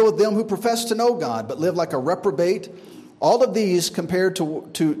 It would deal with them who profess to know God but live like a reprobate. All of these compared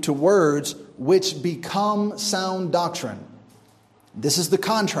to words which become sound doctrine. This is the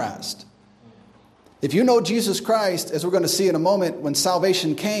contrast. If you know Jesus Christ, as we're going to see in a moment, when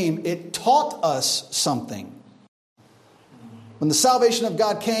salvation came, it taught us something. When the salvation of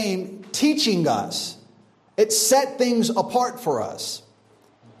God came, teaching us, it set things apart for us.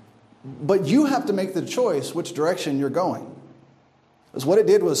 But you have to make the choice which direction you're going. Because what it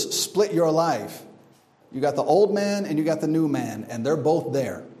did was split your life. You got the old man and you got the new man, and they're both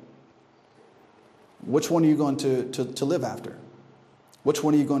there. Which one are you going to live after? Which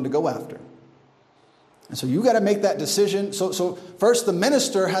one are you going to go after? And so you got to make that decision. So first the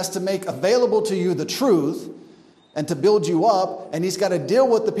minister has to make available to you the truth and to build you up, and he's got to deal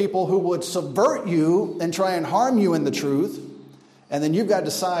with the people who would subvert you and try and harm you in the truth. And then you've got to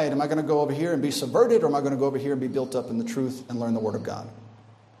decide, am I going to go over here and be subverted, or am I going to go over here and be built up in the truth and learn the Word of God?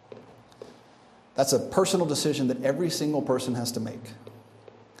 That's a personal decision that every single person has to make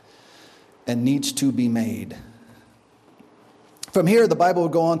and needs to be made. From here, the Bible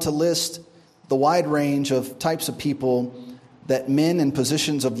would go on to list the wide range of types of people that men in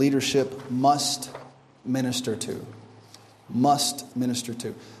positions of leadership must minister to. Must minister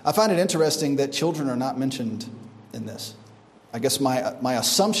to. I find it interesting that children are not mentioned in this. I guess my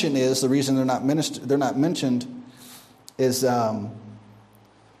assumption is the reason they're not mentioned is that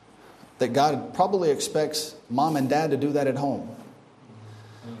God probably expects mom and dad to do that at home.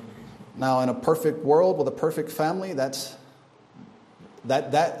 Now, in a perfect world with a perfect family, that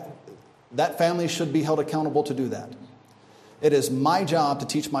family should be held accountable to do that. It is my job to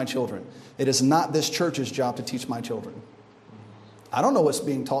teach my children. It is not this church's job to teach my children. I don't know what's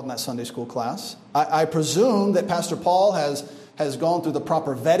being taught in that Sunday school class. I presume that Pastor Paul has gone through the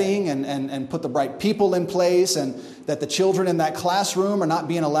proper vetting and put the right people in place, and that the children in that classroom are not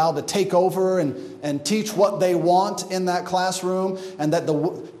being allowed to take over and teach what they want in that classroom, and that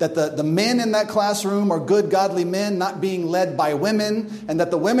the men in that classroom are good, godly men, not being led by women, and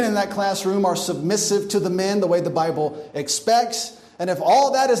that the women in that classroom are submissive to the men the way the Bible expects. And if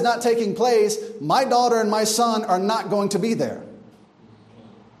all that is not taking place, my daughter and my son are not going to be there.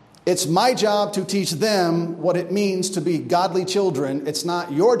 It's my job to teach them what it means to be godly children. It's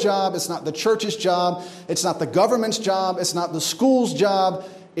not your job. It's not the church's job. It's not the government's job. It's not the school's job.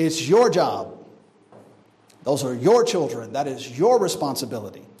 It's your job. Those are your children. That is your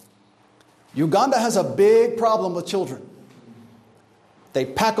responsibility. Uganda has a big problem with children. They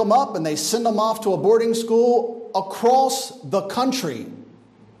pack them up and they send them off to a boarding school across the country.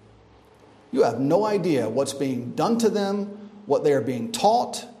 You have no idea what's being done to them, what they are being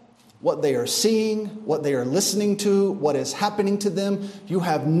taught, what they are seeing, what they are listening to, what is happening to them. You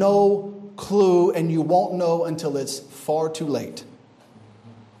have no clue, and you won't know until it's far too late.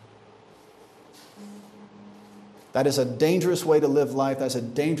 That is a dangerous way to live life. That's a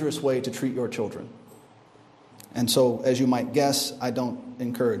dangerous way to treat your children. And so, as you might guess, I don't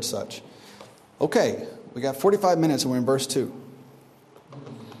encourage such. Okay, we got 45 minutes and we're in verse 2.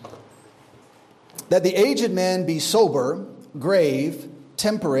 That the aged men be sober, grave,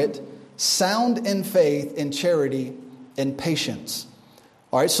 temperate, sound in faith, in charity, in patience.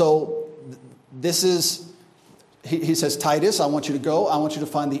 All right, so this is, he says, Titus, I want you to go. I want you to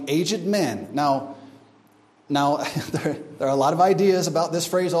find the aged men. Now there are a lot of ideas about this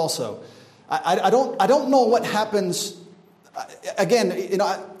phrase also. I don't know what happens. Again,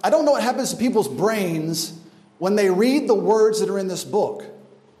 I don't know what happens to people's brains when they read the words that are in this book.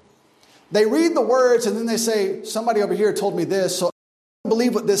 They read the words and then they say, somebody over here told me this, so I don't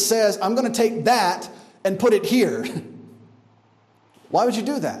believe what this says. I'm going to take that and put it here. Why would you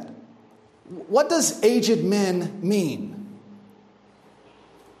do that? What does aged men mean?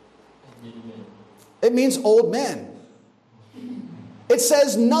 It means old men. It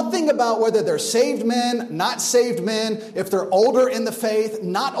says nothing about whether they're saved men, not saved men, if they're older in the faith,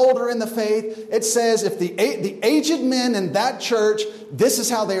 not older in the faith. It says if the aged men in that church, this is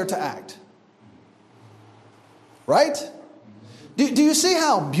how they are to act. Right? Do you see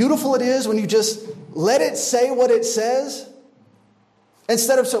how beautiful it is when you just let it say what it says?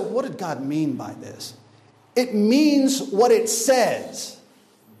 Instead of, so what did God mean by this? It means what it says.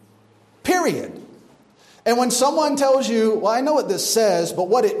 Period. And when someone tells you, well, I know what this says, but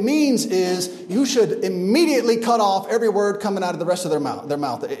what it means is you should immediately cut off every word coming out of the rest of their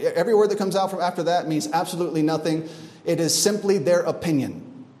mouth. Every word that comes out from after that means absolutely nothing. It is simply their opinion.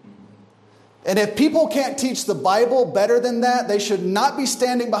 And if people can't teach the Bible better than that, they should not be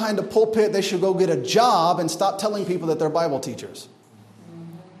standing behind a pulpit. They should go get a job and stop telling people that they're Bible teachers.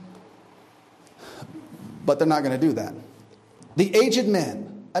 But they're not going to do that. The aged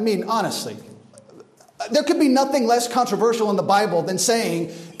men, I mean, honestly, there could be nothing less controversial in the Bible than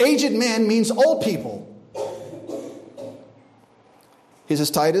saying aged men means old people. He says,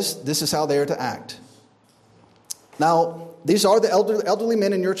 Titus, this is how they are to act. Now, these are the elderly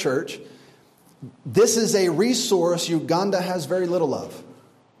men in your church. This is a resource Uganda has very little of.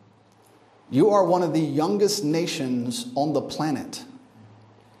 You are one of the youngest nations on the planet.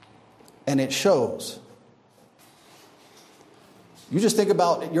 And it shows. You just think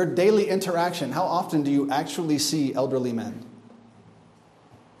about your daily interaction. How often do you actually see elderly men?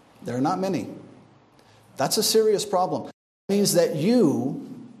 There are not many. That's a serious problem. It means that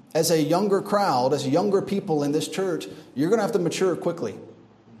you, as a younger crowd, as younger people in this church, you're going to have to mature quickly.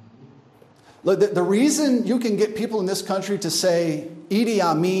 Look, the reason you can get people in this country to say Idi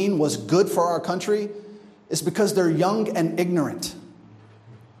Amin was good for our country is because they're young and ignorant.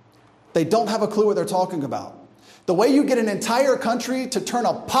 They don't have a clue what they're talking about. The way you get an entire country to turn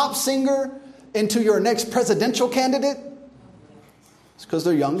a pop singer into your next presidential candidate is because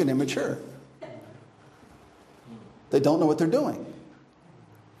they're young and immature. They don't know what they're doing.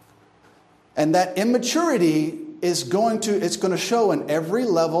 And that immaturity is going to show in every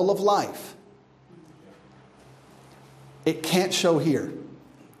level of life. It can't show here.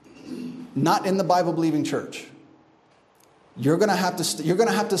 Not in the Bible-believing church. You're going to have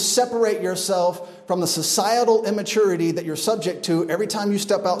to separate yourself from the societal immaturity that you're subject to every time you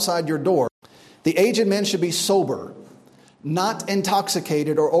step outside your door. The aged men should be sober, not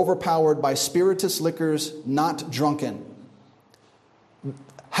intoxicated or overpowered by spirituous liquors, not drunken.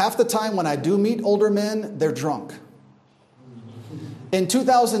 Half the time when I do meet older men, they're drunk. In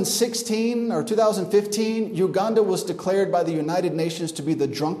 2016 or 2015, Uganda was declared by the United Nations to be the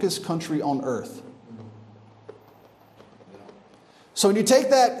drunkest country on earth. So when you take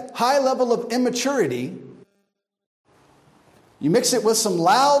that high level of immaturity, you mix it with some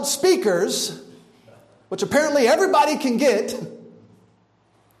loud speakers, which apparently everybody can get,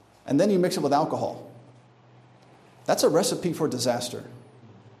 and then you mix it with alcohol. That's a recipe for disaster.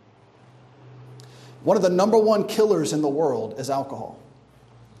 One of the number one killers in the world is alcohol.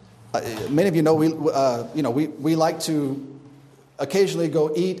 Many of you know we like to occasionally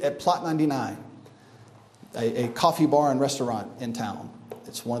go eat at Plot 99, a coffee bar and restaurant in town.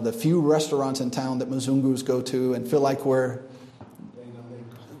 It's one of the few restaurants in town that Mzungus go to and feel like we're...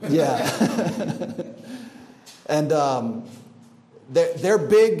 Yeah. And they're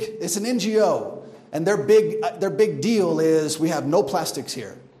big. It's an NGO. And their big deal is we have no plastics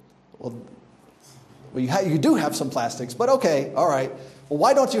here. Well, you do have some plastics, but okay, all right. Well,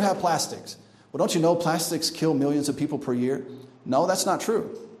 why don't you have plastics? Well, don't you know plastics kill millions of people per year? No, that's not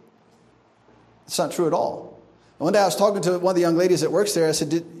true. It's not true at all. And one day I was talking to one of the young ladies that works there. I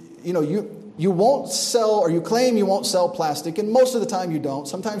said, you won't sell, or you claim you won't sell plastic, and most of the time you don't.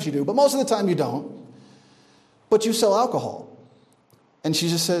 Sometimes you do, but most of the time you don't. But you sell alcohol. And she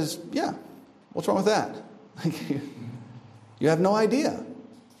just says, yeah, what's wrong with that? You have no idea.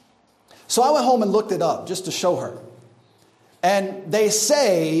 So I went home and looked it up just to show her. And they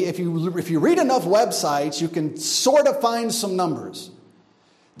say if you read enough websites, you can sort of find some numbers.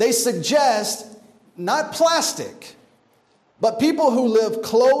 They suggest not plastic, but people who live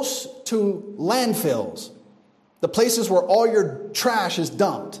close to landfills, the places where all your trash is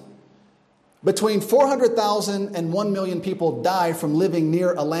dumped. Between 400,000 and 1 million people die from living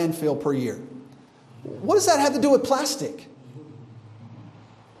near a landfill per year. What does that have to do with plastic?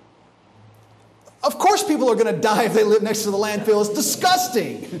 Of course people are going to die if they live next to the landfill. It's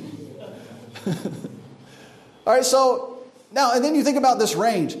disgusting. All right, so now, and then you think about this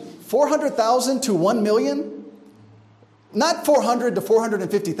range. 400,000 to 1 million? Not 400 to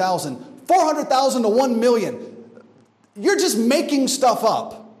 450,000. 400,000 to 1 million. You're just making stuff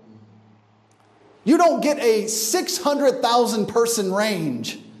up. You don't get a 600,000 person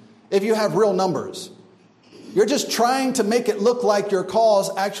range if you have real numbers. You're just trying to make it look like your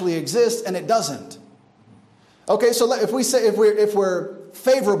cause actually exists, and it doesn't. Okay, so if we're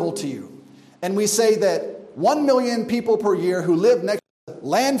favorable to you, and we say that 1 million people per year who live next to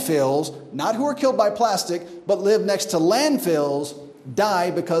landfills, not who are killed by plastic, but live next to landfills, die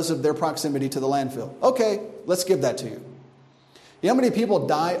because of their proximity to the landfill. Okay, let's give that to you. You know how many people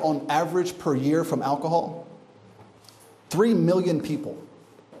die on average per year from alcohol? 3 million people.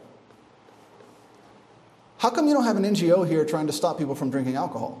 How come you don't have an NGO here trying to stop people from drinking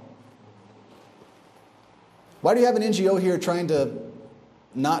alcohol? Why do you have an NGO here trying to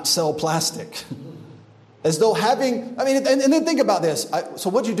not sell plastic? As though having, and then think about this.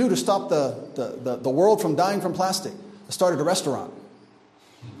 So what'd you do to stop the world from dying from plastic? I started a restaurant.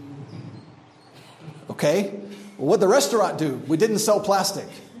 Okay? Well, what'd the restaurant do? We didn't sell plastic.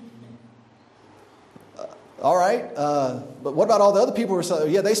 All right. But what about all the other people who were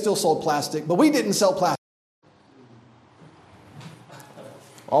selling? Yeah, they still sold plastic, but we didn't sell plastic.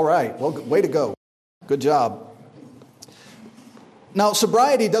 All right. Well, way to go. Good job. Now,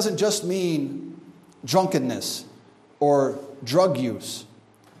 sobriety doesn't just mean drunkenness or drug use.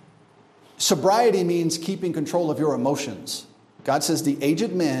 Sobriety means keeping control of your emotions. God says the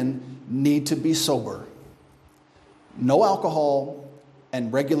aged men need to be sober. No alcohol,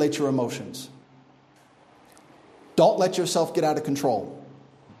 and regulate your emotions. Don't let yourself get out of control.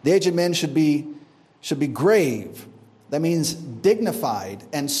 The aged men should be grave. That means dignified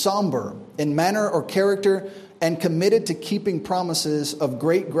and somber in manner or character, and committed to keeping promises of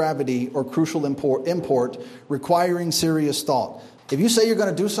great gravity or crucial import, requiring serious thought. If you say you're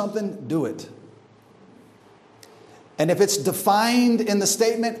going to do something, do it. And if it's defined in the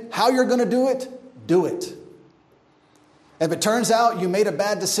statement how you're going to do it, do it. If it turns out you made a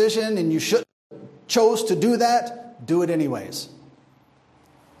bad decision and you chose to do that, do it anyways.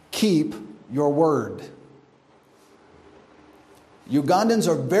 Keep your word. Ugandans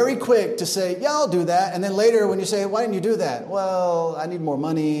are very quick to say, yeah, I'll do that. And then later when you say, why didn't you do that? Well, I need more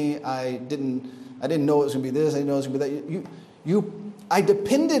money. I didn't know it was going to be this. I didn't know it was going to be that. I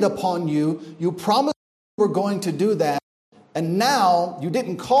depended upon you. You promised you were going to do that. And now you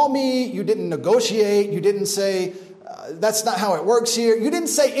didn't call me. You didn't negotiate. You didn't say, that's not how it works here. You didn't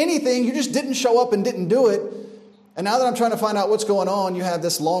say anything. You just didn't show up and didn't do it. And now that I'm trying to find out what's going on, you have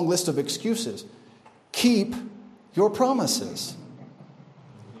this long list of excuses. Keep your promises.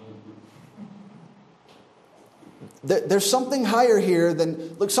 There's something higher here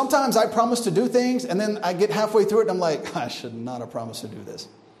than, look, sometimes I promise to do things and then I get halfway through it and I'm like, I should not have promised to do this.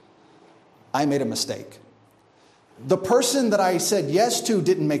 I made a mistake. The person that I said yes to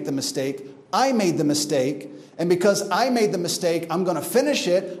didn't make the mistake. I made the mistake. And because I made the mistake, I'm going to finish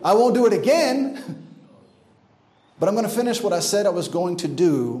it. I won't do it again. But I'm going to finish what I said I was going to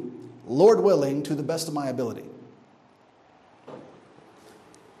do, Lord willing, to the best of my ability.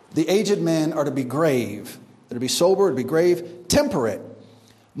 The aged men are to be grave. They're to be sober, to be grave, temperate,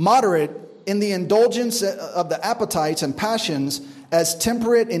 moderate in the indulgence of the appetites and passions, as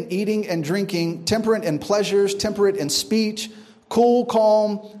temperate in eating and drinking, temperate in pleasures, temperate in speech, cool,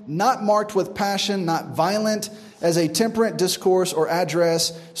 calm, not marked with passion, not violent, as a temperate discourse or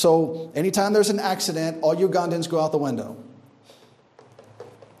address. So anytime there's an accident, all Ugandans go out the window.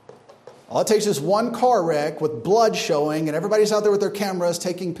 All it takes is one car wreck with blood showing, and everybody's out there with their cameras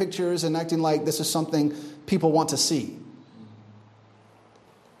taking pictures and acting like this is something people want to see.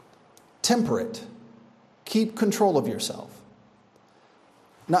 Temperate. Keep control of yourself.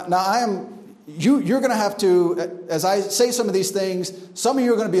 Now you're going to have to, as I say some of these things, some of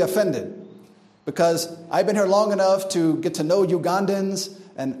you are going to be offended because I've been here long enough to get to know Ugandans,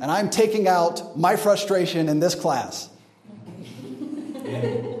 and I'm taking out my frustration in this class.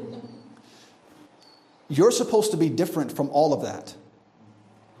 You're supposed to be different from all of that.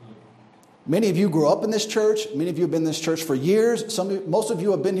 Many of you grew up in this church. Many of you have been in this church for years. Most of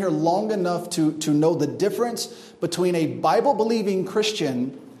you have been here long enough to know the difference between a Bible-believing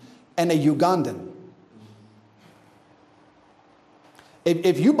Christian and a Ugandan.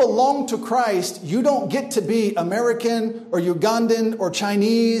 If you belong to Christ, you don't get to be American or Ugandan or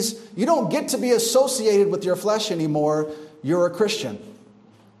Chinese. You don't get to be associated with your flesh anymore. You're a Christian.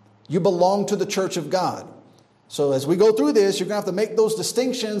 You belong to the church of God. So as we go through this, you're going to have to make those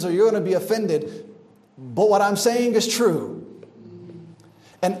distinctions or you're going to be offended. But what I'm saying is true.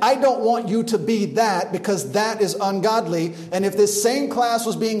 And I don't want you to be that because that is ungodly. And if this same class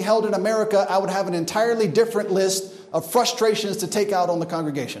was being held in America, I would have an entirely different list of frustrations to take out on the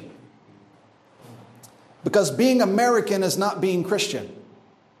congregation. Because being American is not being Christian.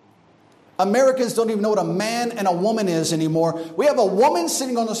 Americans don't even know what a man and a woman is anymore. We have a woman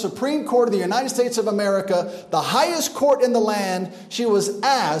sitting on the Supreme Court of the United States of America, the highest court in the land. She was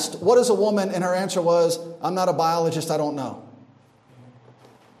asked, what is a woman? And her answer was, I'm not a biologist, I don't know.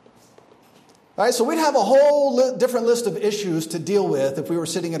 All right, so we'd have a whole different list of issues to deal with if we were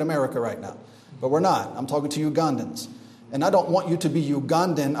sitting in America right now. But we're not. I'm talking to Ugandans. And I don't want you to be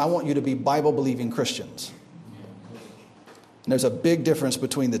Ugandan. I want you to be Bible-believing Christians. And there's a big difference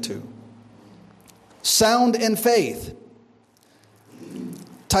between the two. Sound in faith.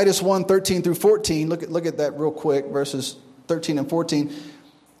 Titus 1, 13 through 14. Look at that real quick, verses 13 and 14.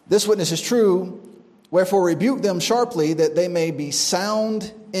 This witness is true. Wherefore rebuke them sharply, that they may be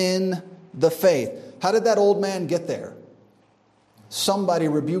sound in the faith. How did that old man get there? Somebody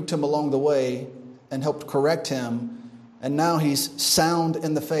rebuked him along the way and helped correct him. And now he's sound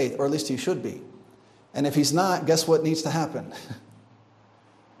in the faith, or at least he should be. And if he's not, guess what needs to happen?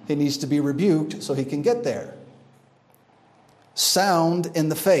 He needs to be rebuked so he can get there. Sound in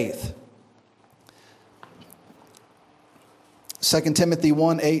the faith. 2 Timothy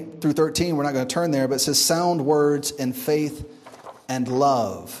 1, 8 through 13, we're not going to turn there, but it says sound words in faith and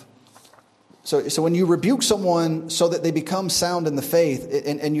love. So when you rebuke someone so that they become sound in the faith,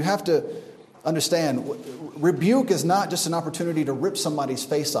 and you have to understand, rebuke is not just an opportunity to rip somebody's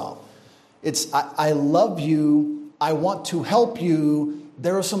face off. It's, I love you, I want to help you.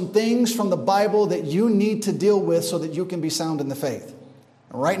 There are some things from the Bible that you need to deal with so that you can be sound in the faith.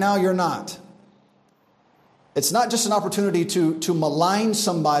 And right now, you're not. It's not just an opportunity to malign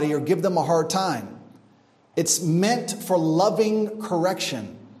somebody or give them a hard time. It's meant for loving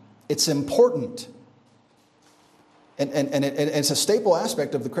correction. It's important. And it's a staple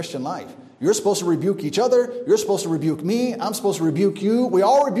aspect of the Christian life. You're supposed to rebuke each other. You're supposed to rebuke me. I'm supposed to rebuke you. We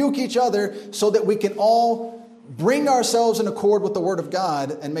all rebuke each other so that we can all bring ourselves in accord with the Word of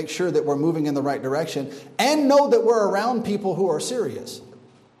God and make sure that we're moving in the right direction and know that we're around people who are serious.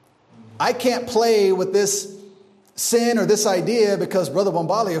 I can't play with this sin or this idea because Brother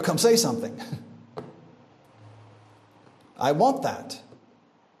Bombali will come say something. I want that.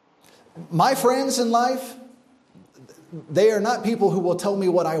 My friends in life, they are not people who will tell me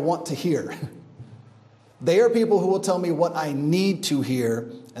what I want to hear. They are people who will tell me what I need to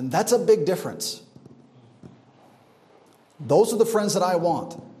hear, and that's a big difference. Those are the friends that I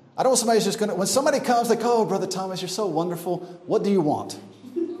want. I don't want somebody's just going to, when somebody comes like, oh, Brother Thomas, you're so wonderful. What do you want?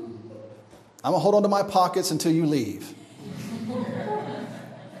 I'm going to hold on to my pockets until you leave.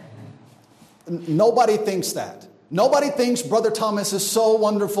 Nobody thinks that. Nobody thinks Brother Thomas is so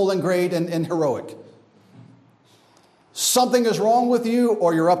wonderful and great and heroic. Something is wrong with you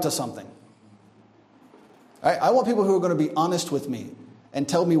or you're up to something. I want people who are going to be honest with me and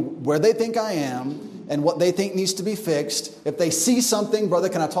tell me where they think I am and what they think needs to be fixed. If they see something, brother,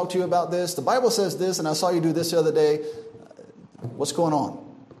 can I talk to you about this? The Bible says this, and I saw you do this the other day. What's going on? All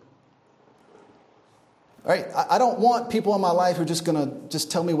right? I don't want people in my life who are just going to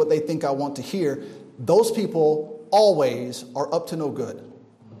just tell me what they think I want to hear. Those people always are up to no good.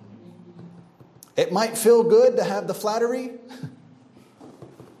 It might feel good to have the flattery,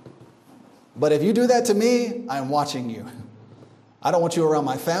 but if you do that to me, I'm watching you. I don't want you around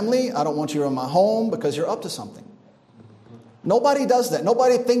my family. I don't want you around my home because you're up to something. Nobody does that.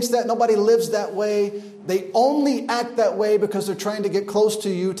 Nobody thinks that. Nobody lives that way. They only act that way because they're trying to get close to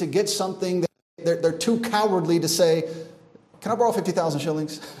you to get something. They're too cowardly to say, can I borrow 50,000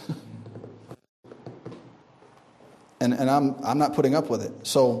 shillings? and I'm not putting up with it.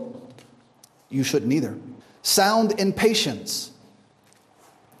 So you shouldn't either. Sound in patience.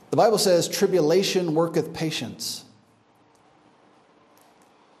 The Bible says, tribulation worketh patience.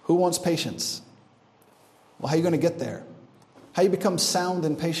 Who wants patience? Well, how are you going to get there? How you become sound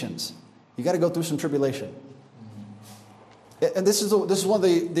in patience? You got to go through some tribulation. And this is one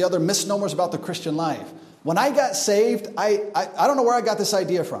of the other misnomers about the Christian life. When I got saved, I don't know where I got this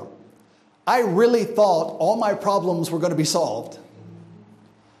idea from. I really thought all my problems were going to be solved.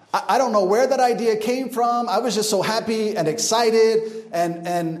 I don't know where that idea came from. I was just so happy and excited.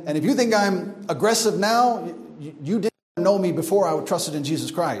 And if you think I'm aggressive now, you didn't know me before I trusted in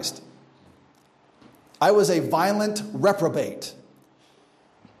Jesus Christ. I was a violent reprobate.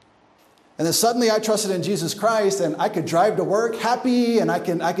 And then suddenly I trusted in Jesus Christ, and I could drive to work happy, and I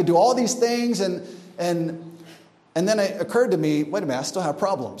could do all these things. And then it occurred to me, wait a minute, I still have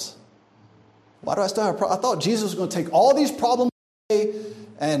problems. Why do I still have problems? I thought Jesus was going to take all these problems away,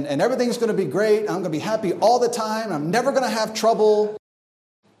 and everything's going to be great. I'm going to be happy all the time. I'm never going to have trouble.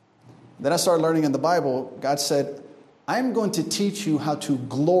 Then I started learning in the Bible. God said, I'm going to teach you how to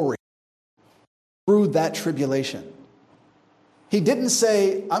glory through that tribulation. He didn't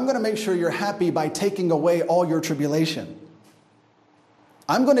say, I'm going to make sure you're happy by taking away all your tribulation.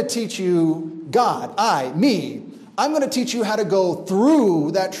 I'm going to teach you, me. I'm going to teach you how to go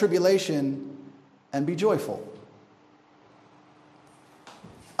through that tribulation and be joyful.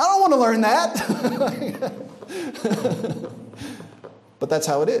 I don't want to learn that. But that's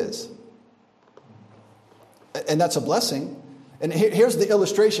how it is. And that's a blessing. And here's the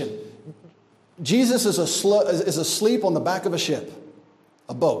illustration. Jesus is asleep on the back of a ship,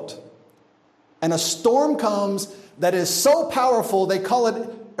 a boat. And a storm comes that is so powerful, they call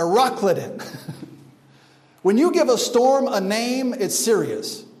it Euroclydon. When you give a storm a name, it's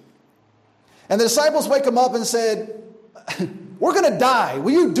serious. And the disciples wake him up and said, we're going to die.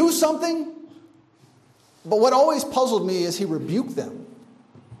 Will you do something? But what always puzzled me is he rebuked them.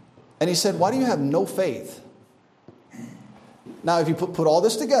 And he said, why do you have no faith? Now, if you put all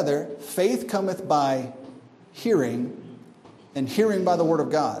this together, faith cometh by hearing, and hearing by the word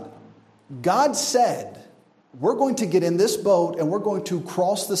of God. God said, we're going to get in this boat and we're going to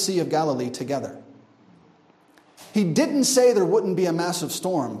cross the Sea of Galilee together. He didn't say there wouldn't be a massive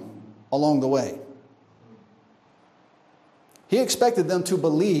storm along the way. He expected them to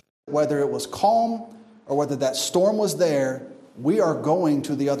believe whether it was calm or whether that storm was there, we are going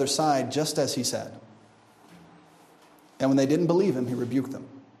to the other side just as he said. And when they didn't believe him, he rebuked them.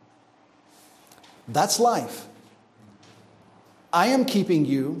 That's life. I am keeping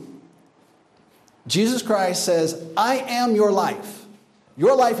you. Jesus Christ says, I am your life.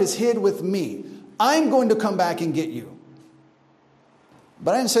 Your life is hid with me. I'm going to come back and get you.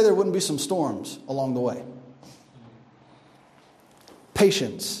 But I didn't say there wouldn't be some storms along the way.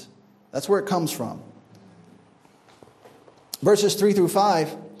 Patience. That's where it comes from. Verses 3 through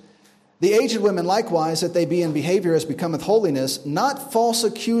 5. The aged women likewise, that they be in behavior as becometh holiness, not false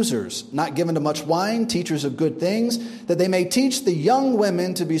accusers, not given to much wine, teachers of good things, that they may teach the young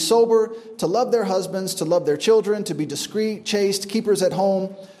women to be sober, to love their husbands, to love their children, to be discreet, chaste, keepers at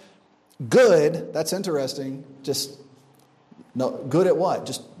home. Good, that's interesting. Good at what?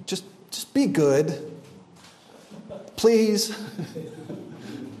 Just be good. Please.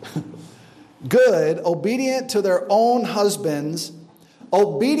 Good, obedient to their own husbands.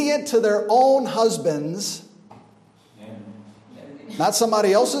 Obedient to their own husbands. Not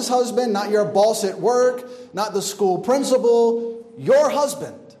somebody else's husband, not your boss at work, not the school principal, your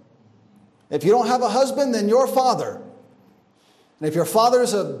husband. If you don't have a husband, then your father. And if your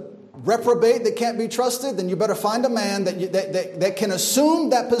father's a reprobate that can't be trusted, then you better find a man that can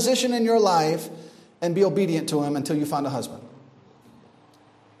assume that position in your life and be obedient to him until you find a husband.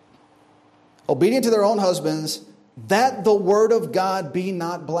 Obedient to their own husbands, that the word of God be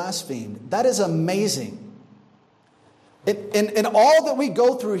not blasphemed. That is amazing. In all that we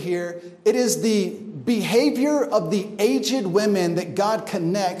go through here, it is the behavior of the aged women that God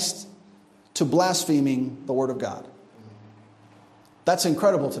connects to blaspheming the word of God. That's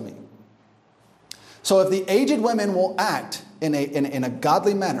incredible to me. So if the aged women will act in a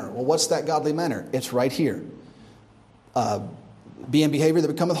godly manner, well, what's that godly manner? It's right here. Be in behavior that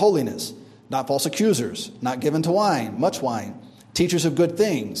becometh holiness. not false accusers, not given to wine, much wine, teachers of good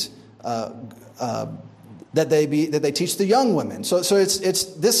things, that they teach the young women. So it's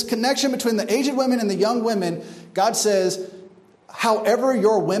this connection between the aged women and the young women. God says, however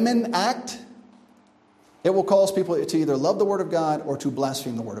your women act, it will cause people to either love the Word of God or to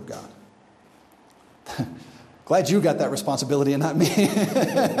blaspheme the Word of God. Glad you got that responsibility and not me.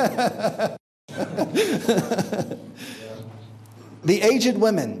 The aged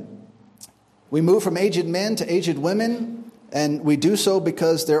women. We move from aged men to aged women, and we do so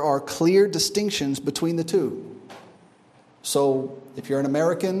because there are clear distinctions between the two. So if you're an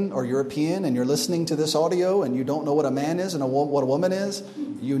American or European and you're listening to this audio and you don't know what a man is and what a woman is,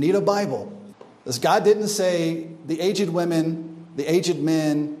 you need a Bible. Because God didn't say the aged women, the aged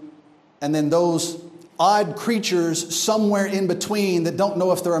men, and then those odd creatures somewhere in between that don't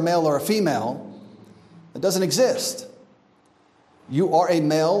know if they're a male or a female. It doesn't exist. You are a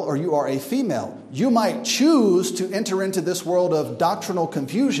male or you are a female. You might choose to enter into this world of doctrinal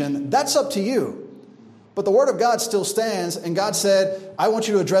confusion. That's up to you. But the Word of God still stands, and God said, I want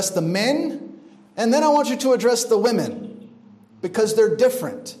you to address the men, and then I want you to address the women, because they're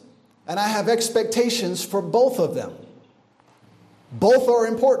different. And I have expectations for both of them. Both are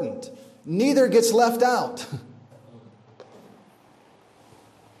important. Neither gets left out.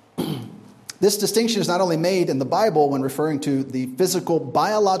 This distinction is not only made in the Bible when referring to the physical,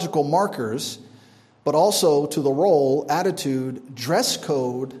 biological markers, but also to the role, attitude, dress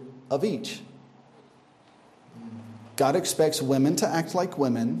code of each. God expects women to act like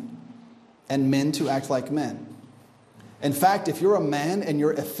women and men to act like men. In fact, if you're a man and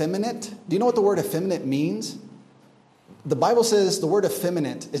you're effeminate, do you know what the word effeminate means? The Bible says the word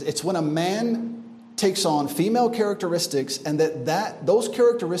effeminate, it's when a man takes on female characteristics, and that those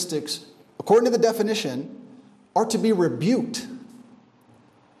characteristics, according to the definition, are to be rebuked.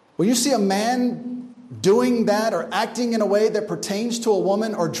 When you see a man doing that or acting in a way that pertains to a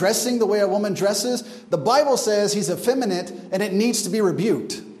woman or dressing the way a woman dresses, the Bible says he's effeminate and it needs to be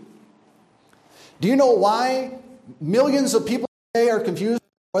rebuked. Do you know why millions of people today are confused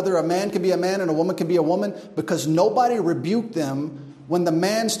whether a man can be a man and a woman can be a woman? Because nobody rebuked them when the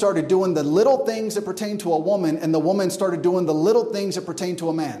man started doing the little things that pertain to a woman and the woman started doing the little things that pertain to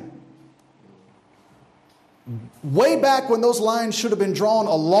a man. Way back when those lines should have been drawn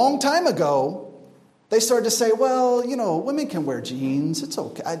a long time ago, they started to say, well, women can wear jeans. It's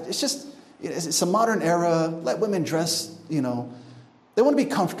okay. It's a modern era. Let women dress, They want to be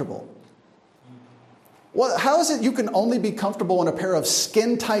comfortable. Well, how is it you can only be comfortable in a pair of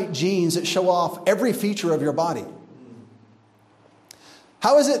skin-tight jeans that show off every feature of your body?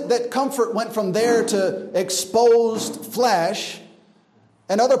 How is it that comfort went from there to exposed flesh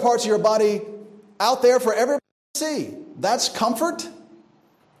and other parts of your body out there for everybody to see? That's comfort?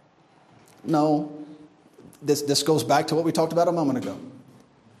 No. This goes back to what we talked about a moment ago.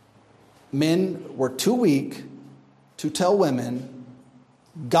 Men were too weak to tell women,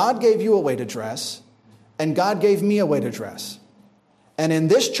 God gave you a way to dress, and God gave me a way to dress. And in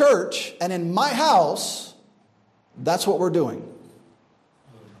this church and in my house, that's what we're doing.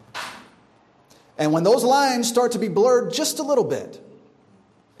 And when those lines start to be blurred just a little bit,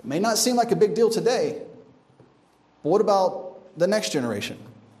 it may not seem like a big deal today, but what about the next generation?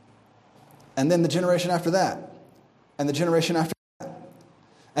 And then the generation after that, and the generation after that.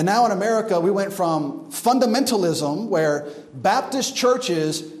 And now in America, we went from fundamentalism, where Baptist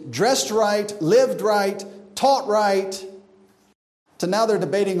churches dressed right, lived right, taught right, to now they're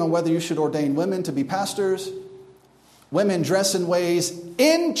debating on whether you should ordain women to be pastors. Women dress in ways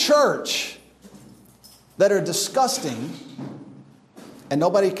in church that are disgusting, and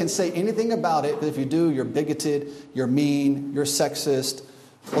nobody can say anything about it. But if you do, you're bigoted, you're mean, you're sexist.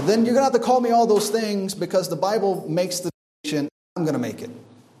 Well, then you're going to have to call me all those things, because the Bible makes the distinction. I'm going to make it.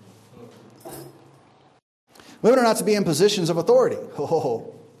 Women are not to be in positions of authority.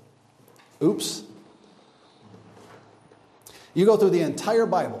 Oh, oops. You go through the entire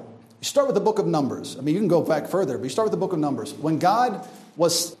Bible. You start with the book of Numbers. You can go back further, but you start with the book of Numbers. When God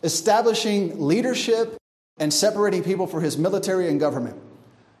was establishing leadership and separating people for his military and government,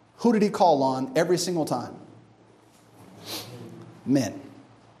 who did he call on every single time? Men.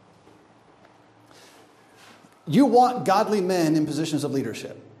 You want godly men in positions of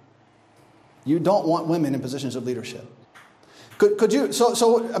leadership. You don't want women in positions of leadership. Could you?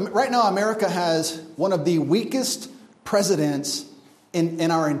 So right now, America has one of the weakest presidents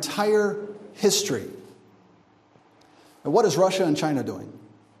in our entire history. And what is Russia and China doing?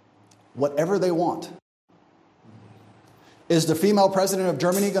 Whatever they want. Is the female president of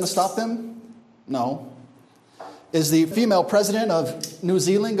Germany going to stop them? No. Is the female president of New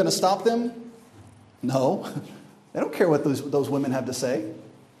Zealand going to stop them? No. They don't care what those women have to say.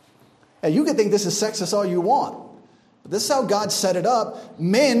 And you can think this is sexist all you want. But this is how God set it up.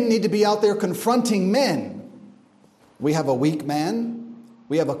 Men need to be out there confronting men. We have a weak man.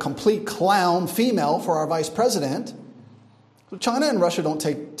 We have a complete clown female for our vice president. So China and Russia don't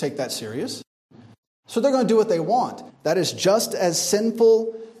take that serious. So they're going to do what they want. That is just as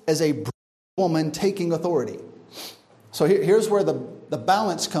sinful as a woman taking authority. So here's where the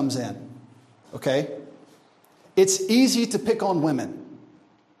balance comes in. Okay? It's easy to pick on women.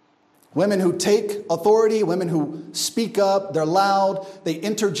 Women who take authority, women who speak up, they're loud, they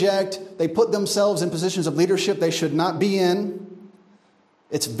interject, they put themselves in positions of leadership they should not be in.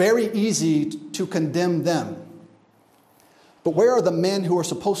 It's very easy to condemn them. But where are the men who are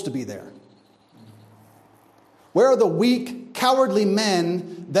supposed to be there? Where are the weak, cowardly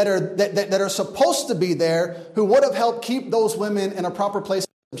men that are supposed to be there who would have helped keep those women in a proper place of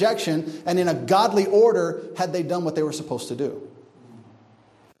subjection and in a godly order had they done what they were supposed to do?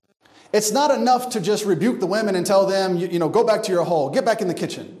 It's not enough to just rebuke the women and tell them, go back to your hole, get back in the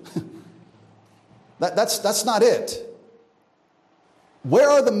kitchen. That's not it. Where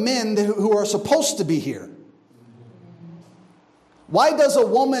are the men who are supposed to be here? Why does a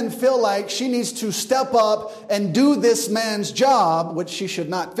woman feel like she needs to step up and do this man's job, which she should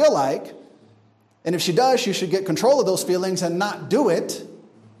not feel like? And if she does, she should get control of those feelings and not do it.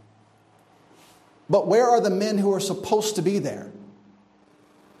 But where are the men who are supposed to be there?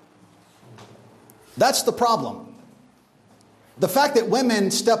 That's the problem. The fact that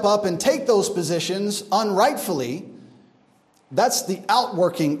women step up and take those positions unrightfully, that's the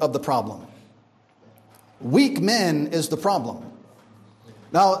outworking of the problem. Weak men is the problem.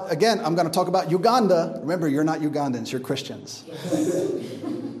 Now, again, I'm going to talk about Uganda. Remember, you're not Ugandans, you're Christians.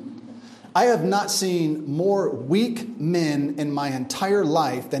 I have not seen more weak men in my entire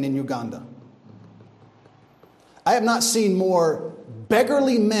life than in Uganda. I have not seen more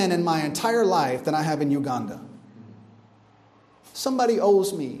beggarly men in my entire life than I have in Uganda. Somebody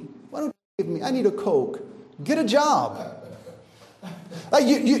owes me. Why don't you give me? I need a Coke. Get a job. Like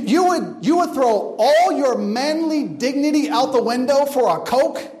you would throw all your manly dignity out the window for a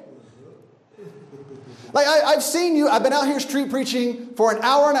Coke? Like I've seen you, I've been out here street preaching for an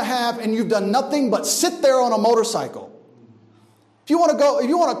hour and a half and you've done nothing but sit there on a motorcycle. If you want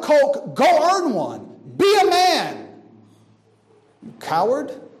a Coke, go earn one. Be a man. You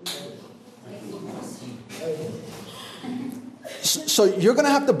coward. So you're going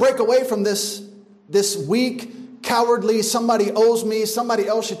to have to break away from this weak, cowardly, somebody owes me, somebody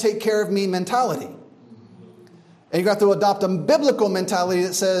else should take care of me mentality. And you have to adopt a biblical mentality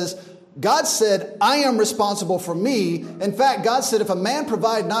that says, God said, I am responsible for me. In fact, God said, if a man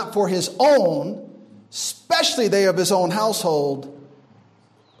provide not for his own, especially they of his own household,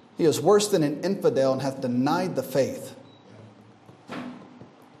 he is worse than an infidel and hath denied the faith.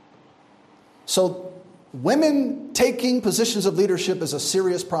 So women taking positions of leadership is a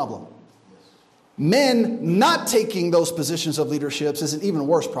serious problem. Men not taking those positions of leadership is an even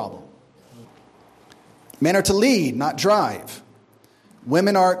worse problem. Men are to lead, not drive.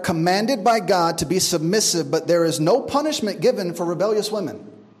 Women are commanded by God to be submissive, but there is no punishment given for rebellious women.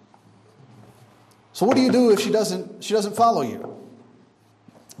 So what do you do if she doesn't follow you?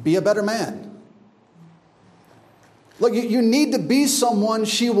 Be a better man. Look, you need to be someone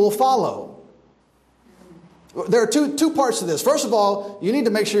she will follow. There are two parts to this. First of all, you need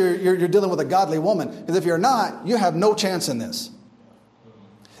to make sure you're dealing with a godly woman. Because if you're not, you have no chance in this.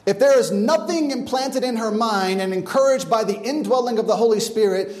 If there is nothing implanted in her mind and encouraged by the indwelling of the Holy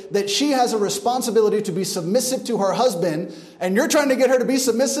Spirit that she has a responsibility to be submissive to her husband, and you're trying to get her to be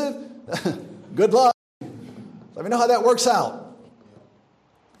submissive, good luck. Let me know how that works out.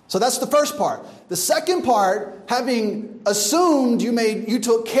 So that's the first part. The second part, having assumed you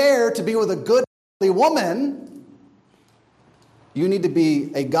took care to be with a good woman, you need to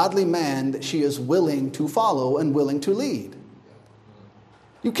be a godly man that she is willing to follow and willing to lead.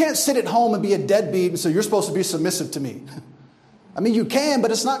 You can't sit at home and be a deadbeat and say, you're supposed to be submissive to me. I mean, you can, but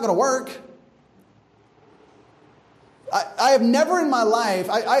it's not going to work. I have never in my life,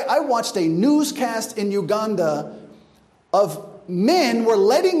 I watched a newscast in Uganda of men were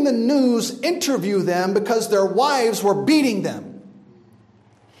letting the news interview them because their wives were beating them.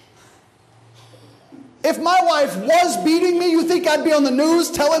 If my wife was beating me, you think I'd be on the news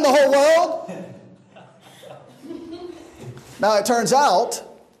telling the whole world? Now, it turns out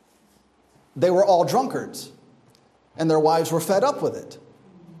they were all drunkards, and their wives were fed up with it.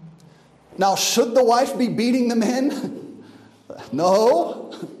 Now, should the wife be beating the men?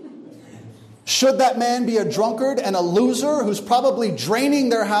 No. Should that man be a drunkard and a loser who's probably draining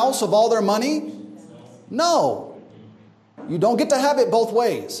their house of all their money? No. You don't get to have it both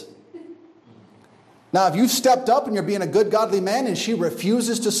ways. Now, if you've stepped up and you're being a good, godly man and she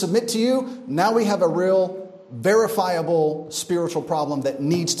refuses to submit to you, now we have a real, verifiable spiritual problem that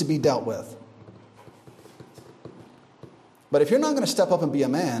needs to be dealt with. But if you're not going to step up and be a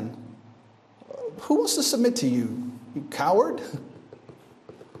man, who wants to submit to you? You coward?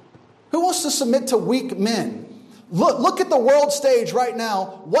 Who wants to submit to weak men? Look at the world stage right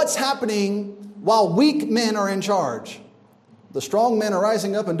now. What's happening while weak men are in charge? The strong men are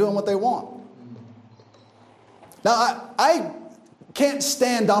rising up and doing what they want. Now, I can't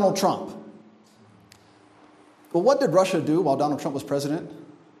stand Donald Trump. Well, what did Russia do while Donald Trump was president?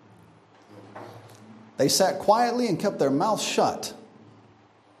 They sat quietly and kept their mouths shut.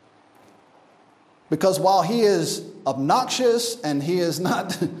 Because while he is obnoxious and he is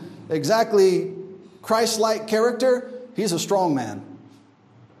not exactly Christ-like character, he's a strong man.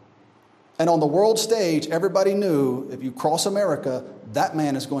 And on the world stage, everybody knew if you cross America, that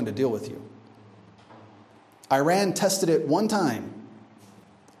man is going to deal with you. Iran tested it one time,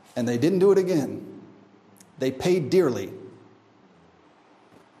 and they didn't do it again. They paid dearly.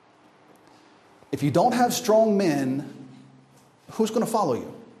 If you don't have strong men, who's going to follow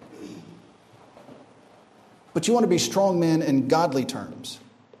you? But you want to be strong men in godly terms.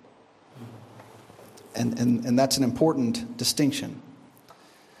 And that's an important distinction.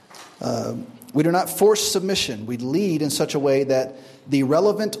 We do not force submission. We lead in such a way that the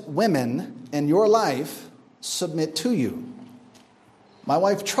relevant women in your life submit to you. My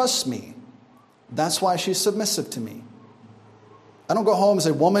wife trusts me. That's why she's submissive to me. I don't go home and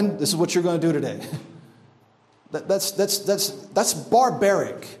say, woman, this is what you're going to do today. That's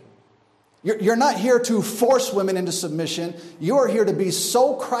barbaric. You're not here to force women into submission. You are here to be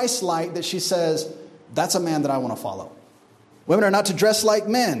so Christ-like that she says, that's a man that I want to follow. Women are not to dress like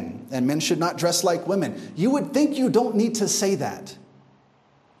men, and men should not dress like women. You would think you don't need to say that.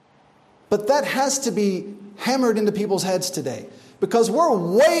 But that has to be hammered into people's heads today, because we're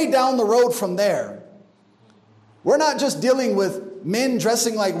way down the road from there. We're not just dealing with men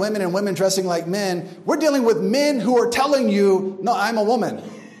dressing like women and women dressing like men. We're dealing with men who are telling you, no, I'm a woman.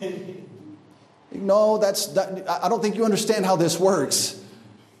 No, I don't think you understand how this works.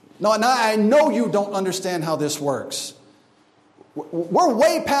 No, and I know you don't understand how this works. We're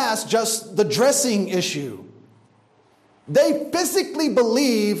way past just the dressing issue. They physically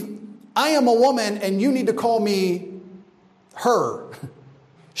believe I am a woman and you need to call me her,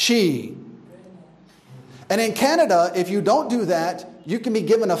 she. And in Canada, if you don't do that, you can be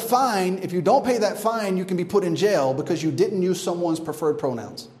given a fine. If you don't pay that fine, you can be put in jail because you didn't use someone's preferred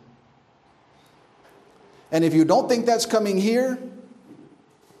pronouns. And if you don't think that's coming here,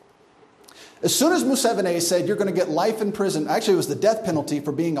 as soon as Museveni said you're going to get life in prison, actually it was the death penalty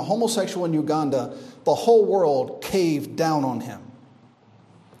for being a homosexual in Uganda, the whole world caved down on him.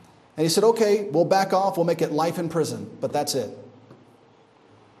 And he said, okay, we'll back off, we'll make it life in prison, but that's it.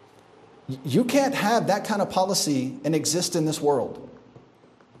 You can't have that kind of policy and exist in this world.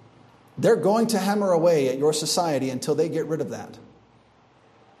 They're going to hammer away at your society until they get rid of that.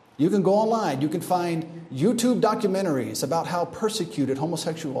 You can go online. You can find YouTube documentaries about how persecuted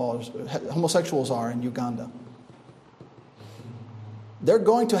homosexuals are in Uganda. They're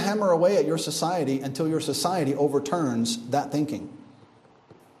going to hammer away at your society until your society overturns that thinking.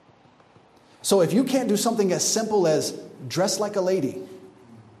 So if you can't do something as simple as dress like a lady,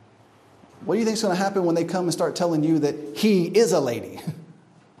 what do you think is going to happen when they come and start telling you that he is a lady?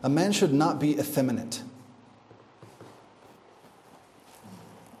 A man should not be effeminate.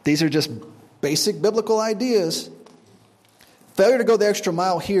 These are just basic biblical ideas. Failure to go the extra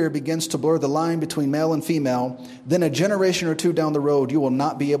mile here begins to blur the line between male and female. Then a generation or two down the road, you will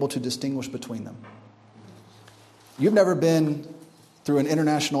not be able to distinguish between them. You've never been through an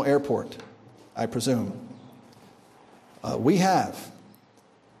international airport, I presume. We have.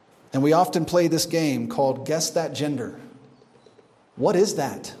 And we often play this game called Guess That Gender. What is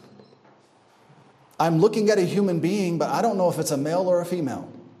that? I'm looking at a human being, but I don't know if it's a male or a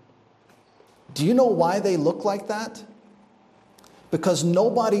female. Do you know why they look like that? Because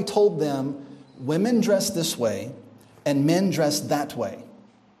nobody told them women dress this way and men dress that way.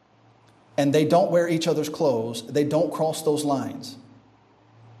 And they don't wear each other's clothes. They don't cross those lines.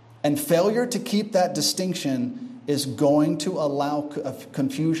 And failure to keep that distinction is going to allow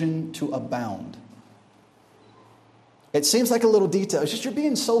confusion to abound. It seems like a little detail. It's just you're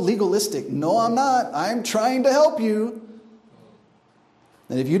being so legalistic. No, I'm not. I'm trying to help you.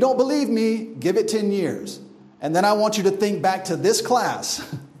 And if you don't believe me, give it 10 years. And then I want you to think back to this class.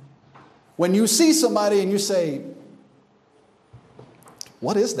 When you see somebody and you say,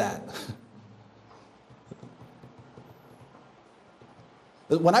 what is that?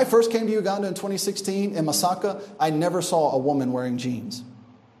 When I first came to Uganda in 2016 in Masaka, I never saw a woman wearing jeans.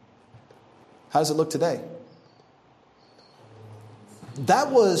 How does it look today?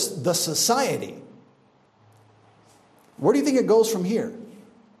 That was the society. Where do you think it goes from here?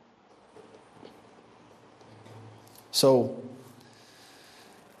 So,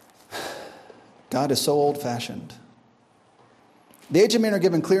 God is so old-fashioned. The aged men are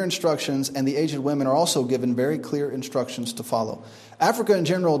given clear instructions, and the aged women are also given very clear instructions to follow. Africa in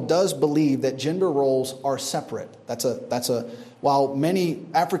general does believe that gender roles are separate. While many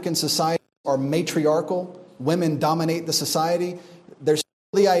African societies are matriarchal, women dominate the society, there's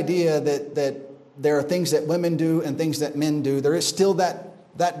still the idea that there are things that women do and things that men do. There is still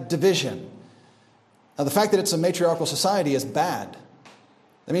that division. Now, the fact that it's a matriarchal society is bad.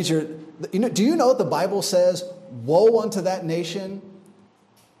 That means do you know what the Bible says? Woe unto that nation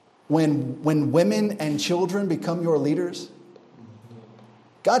when women and children become your leaders.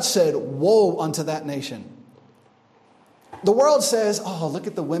 God said, woe unto that nation. The world says, oh, look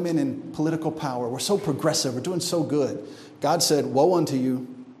at the women in political power. We're so progressive. We're doing so good. God said, woe unto you.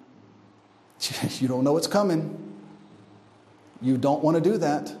 You don't know what's coming. You don't want to do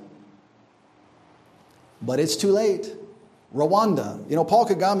that. But it's too late. Rwanda. Paul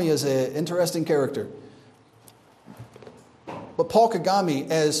Kagame is an interesting character. But Paul Kagame,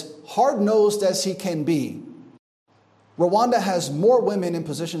 as hard-nosed as he can be, Rwanda has more women in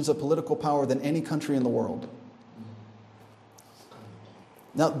positions of political power than any country in the world.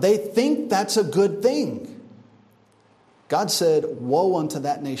 Now, they think that's a good thing. God said, woe unto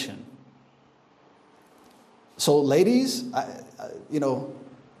that nation. So, ladies,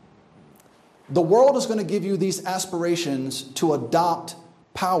 the world is going to give you these aspirations to adopt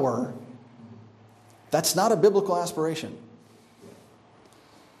power. That's not a biblical aspiration.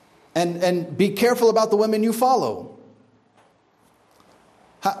 And be careful about the women you follow.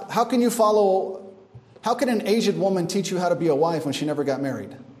 How can you follow? How can an aged woman teach you how to be a wife when she never got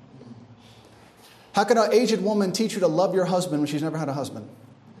married? How can an aged woman teach you to love your husband when she's never had a husband?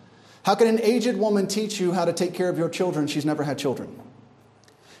 How can an aged woman teach you how to take care of your children? She's never had children.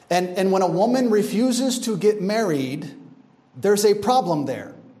 And when a woman refuses to get married, there's a problem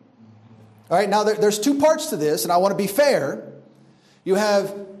there. All right, now there's two parts to this, and I want to be fair. You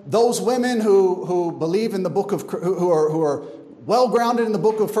have those women who believe in the book of, who are well grounded in the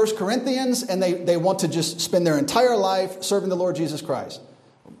book of 1 Corinthians, and they want to just spend their entire life serving the Lord Jesus Christ.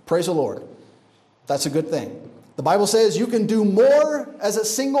 Praise the Lord. That's a good thing. The Bible says you can do more as a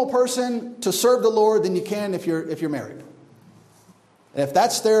single person to serve the Lord than you can if you're married. And if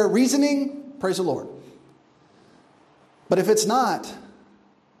that's their reasoning, praise the Lord. But if it's not,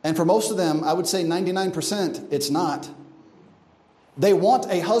 and for most of them, I would say 99%, it's not. They want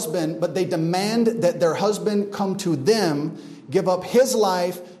a husband, but they demand that their husband come to them, give up his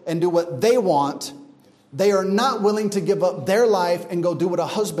life, and do what they want. They are not willing to give up their life and go do what a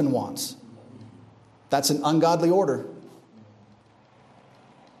husband wants. That's an ungodly order.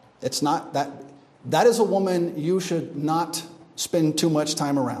 It's not that. That is a woman you should not spend too much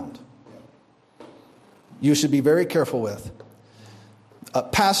time around. You should be very careful with.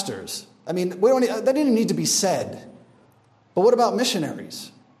 Pastors. I mean, that didn't need to be said. But what about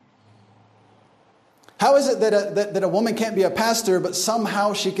missionaries? How is it that a woman can't be a pastor, but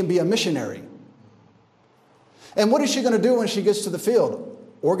somehow she can be a missionary? And what is she going to do when she gets to the field?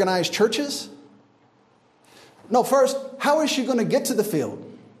 Organize churches? No, first, how is she going to get to the field?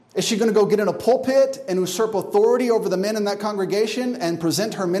 Is she going to go get in a pulpit and usurp authority over the men in that congregation and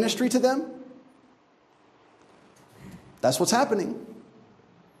present her ministry to them? That's what's happening.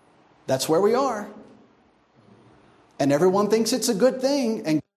 That's where we are. And everyone thinks it's a good thing.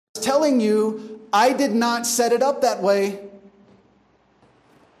 And God's telling you, I did not set it up that way.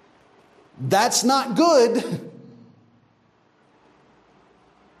 That's not good.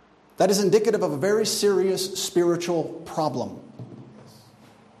 That is indicative of a very serious spiritual problem.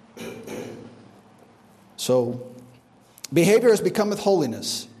 So, behavior has becometh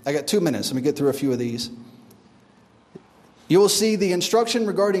holiness. I got 2 minutes. Let me get through a few of these. You will see the instruction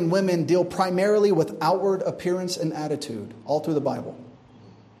regarding women deal primarily with outward appearance and attitude, all through the Bible.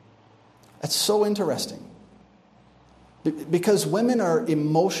 That's so interesting. Because women are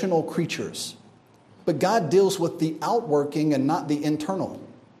emotional creatures. But God deals with the outworking and not the internal.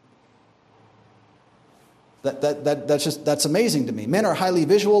 That's amazing to me. Men are highly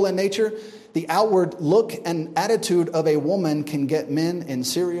visual in nature. The outward look and attitude of a woman can get men in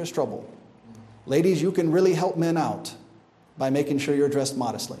serious trouble. Ladies, you can really help men out by making sure you're dressed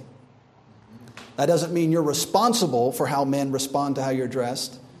modestly. That doesn't mean you're responsible for how men respond to how you're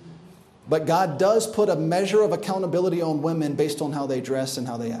dressed. But God does put a measure of accountability on women based on how they dress and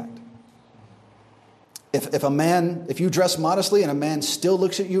how they act. If you dress modestly and a man still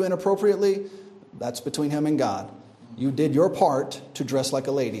looks at you inappropriately, that's between him and God. You did your part to dress like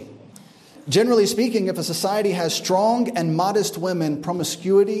a lady. Generally speaking, if a society has strong and modest women,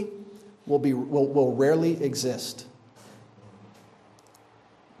 promiscuity will rarely exist.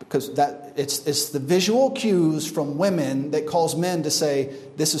 Because it's the visual cues from women that cause men to say,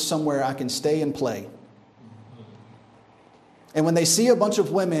 this is somewhere I can stay and play. And when they see a bunch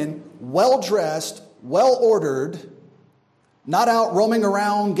of women well-dressed, well-ordered, not out roaming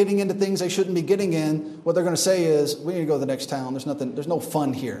around, getting into things they shouldn't be getting in, what they're going to say is, we need to go to the next town. There's no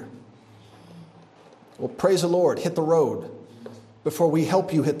fun here. Well, praise the Lord, hit the road before we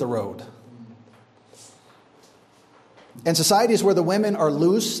help you hit the road. In societies where the women are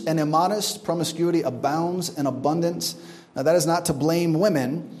loose and immodest, promiscuity abounds in abundance. Now, that is not to blame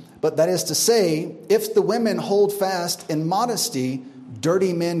women, but that is to say, if the women hold fast in modesty,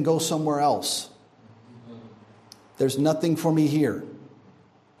 dirty men go somewhere else. There's nothing for me here.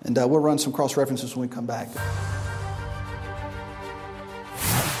 And we'll run some cross-references when we come back.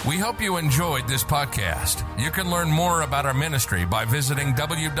 We hope you enjoyed this podcast. You can learn more about our ministry by visiting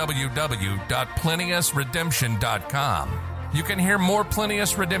www.plenteousredemption.com. You can hear more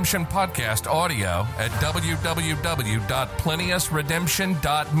Plenteous Redemption podcast audio at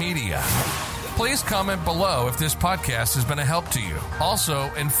www.plenteousredemption.media. Please comment below if this podcast has been a help to you.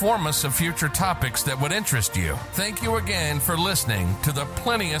 Also, inform us of future topics that would interest you. Thank you again for listening to the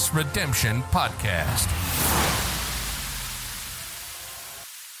Plenteous Redemption podcast.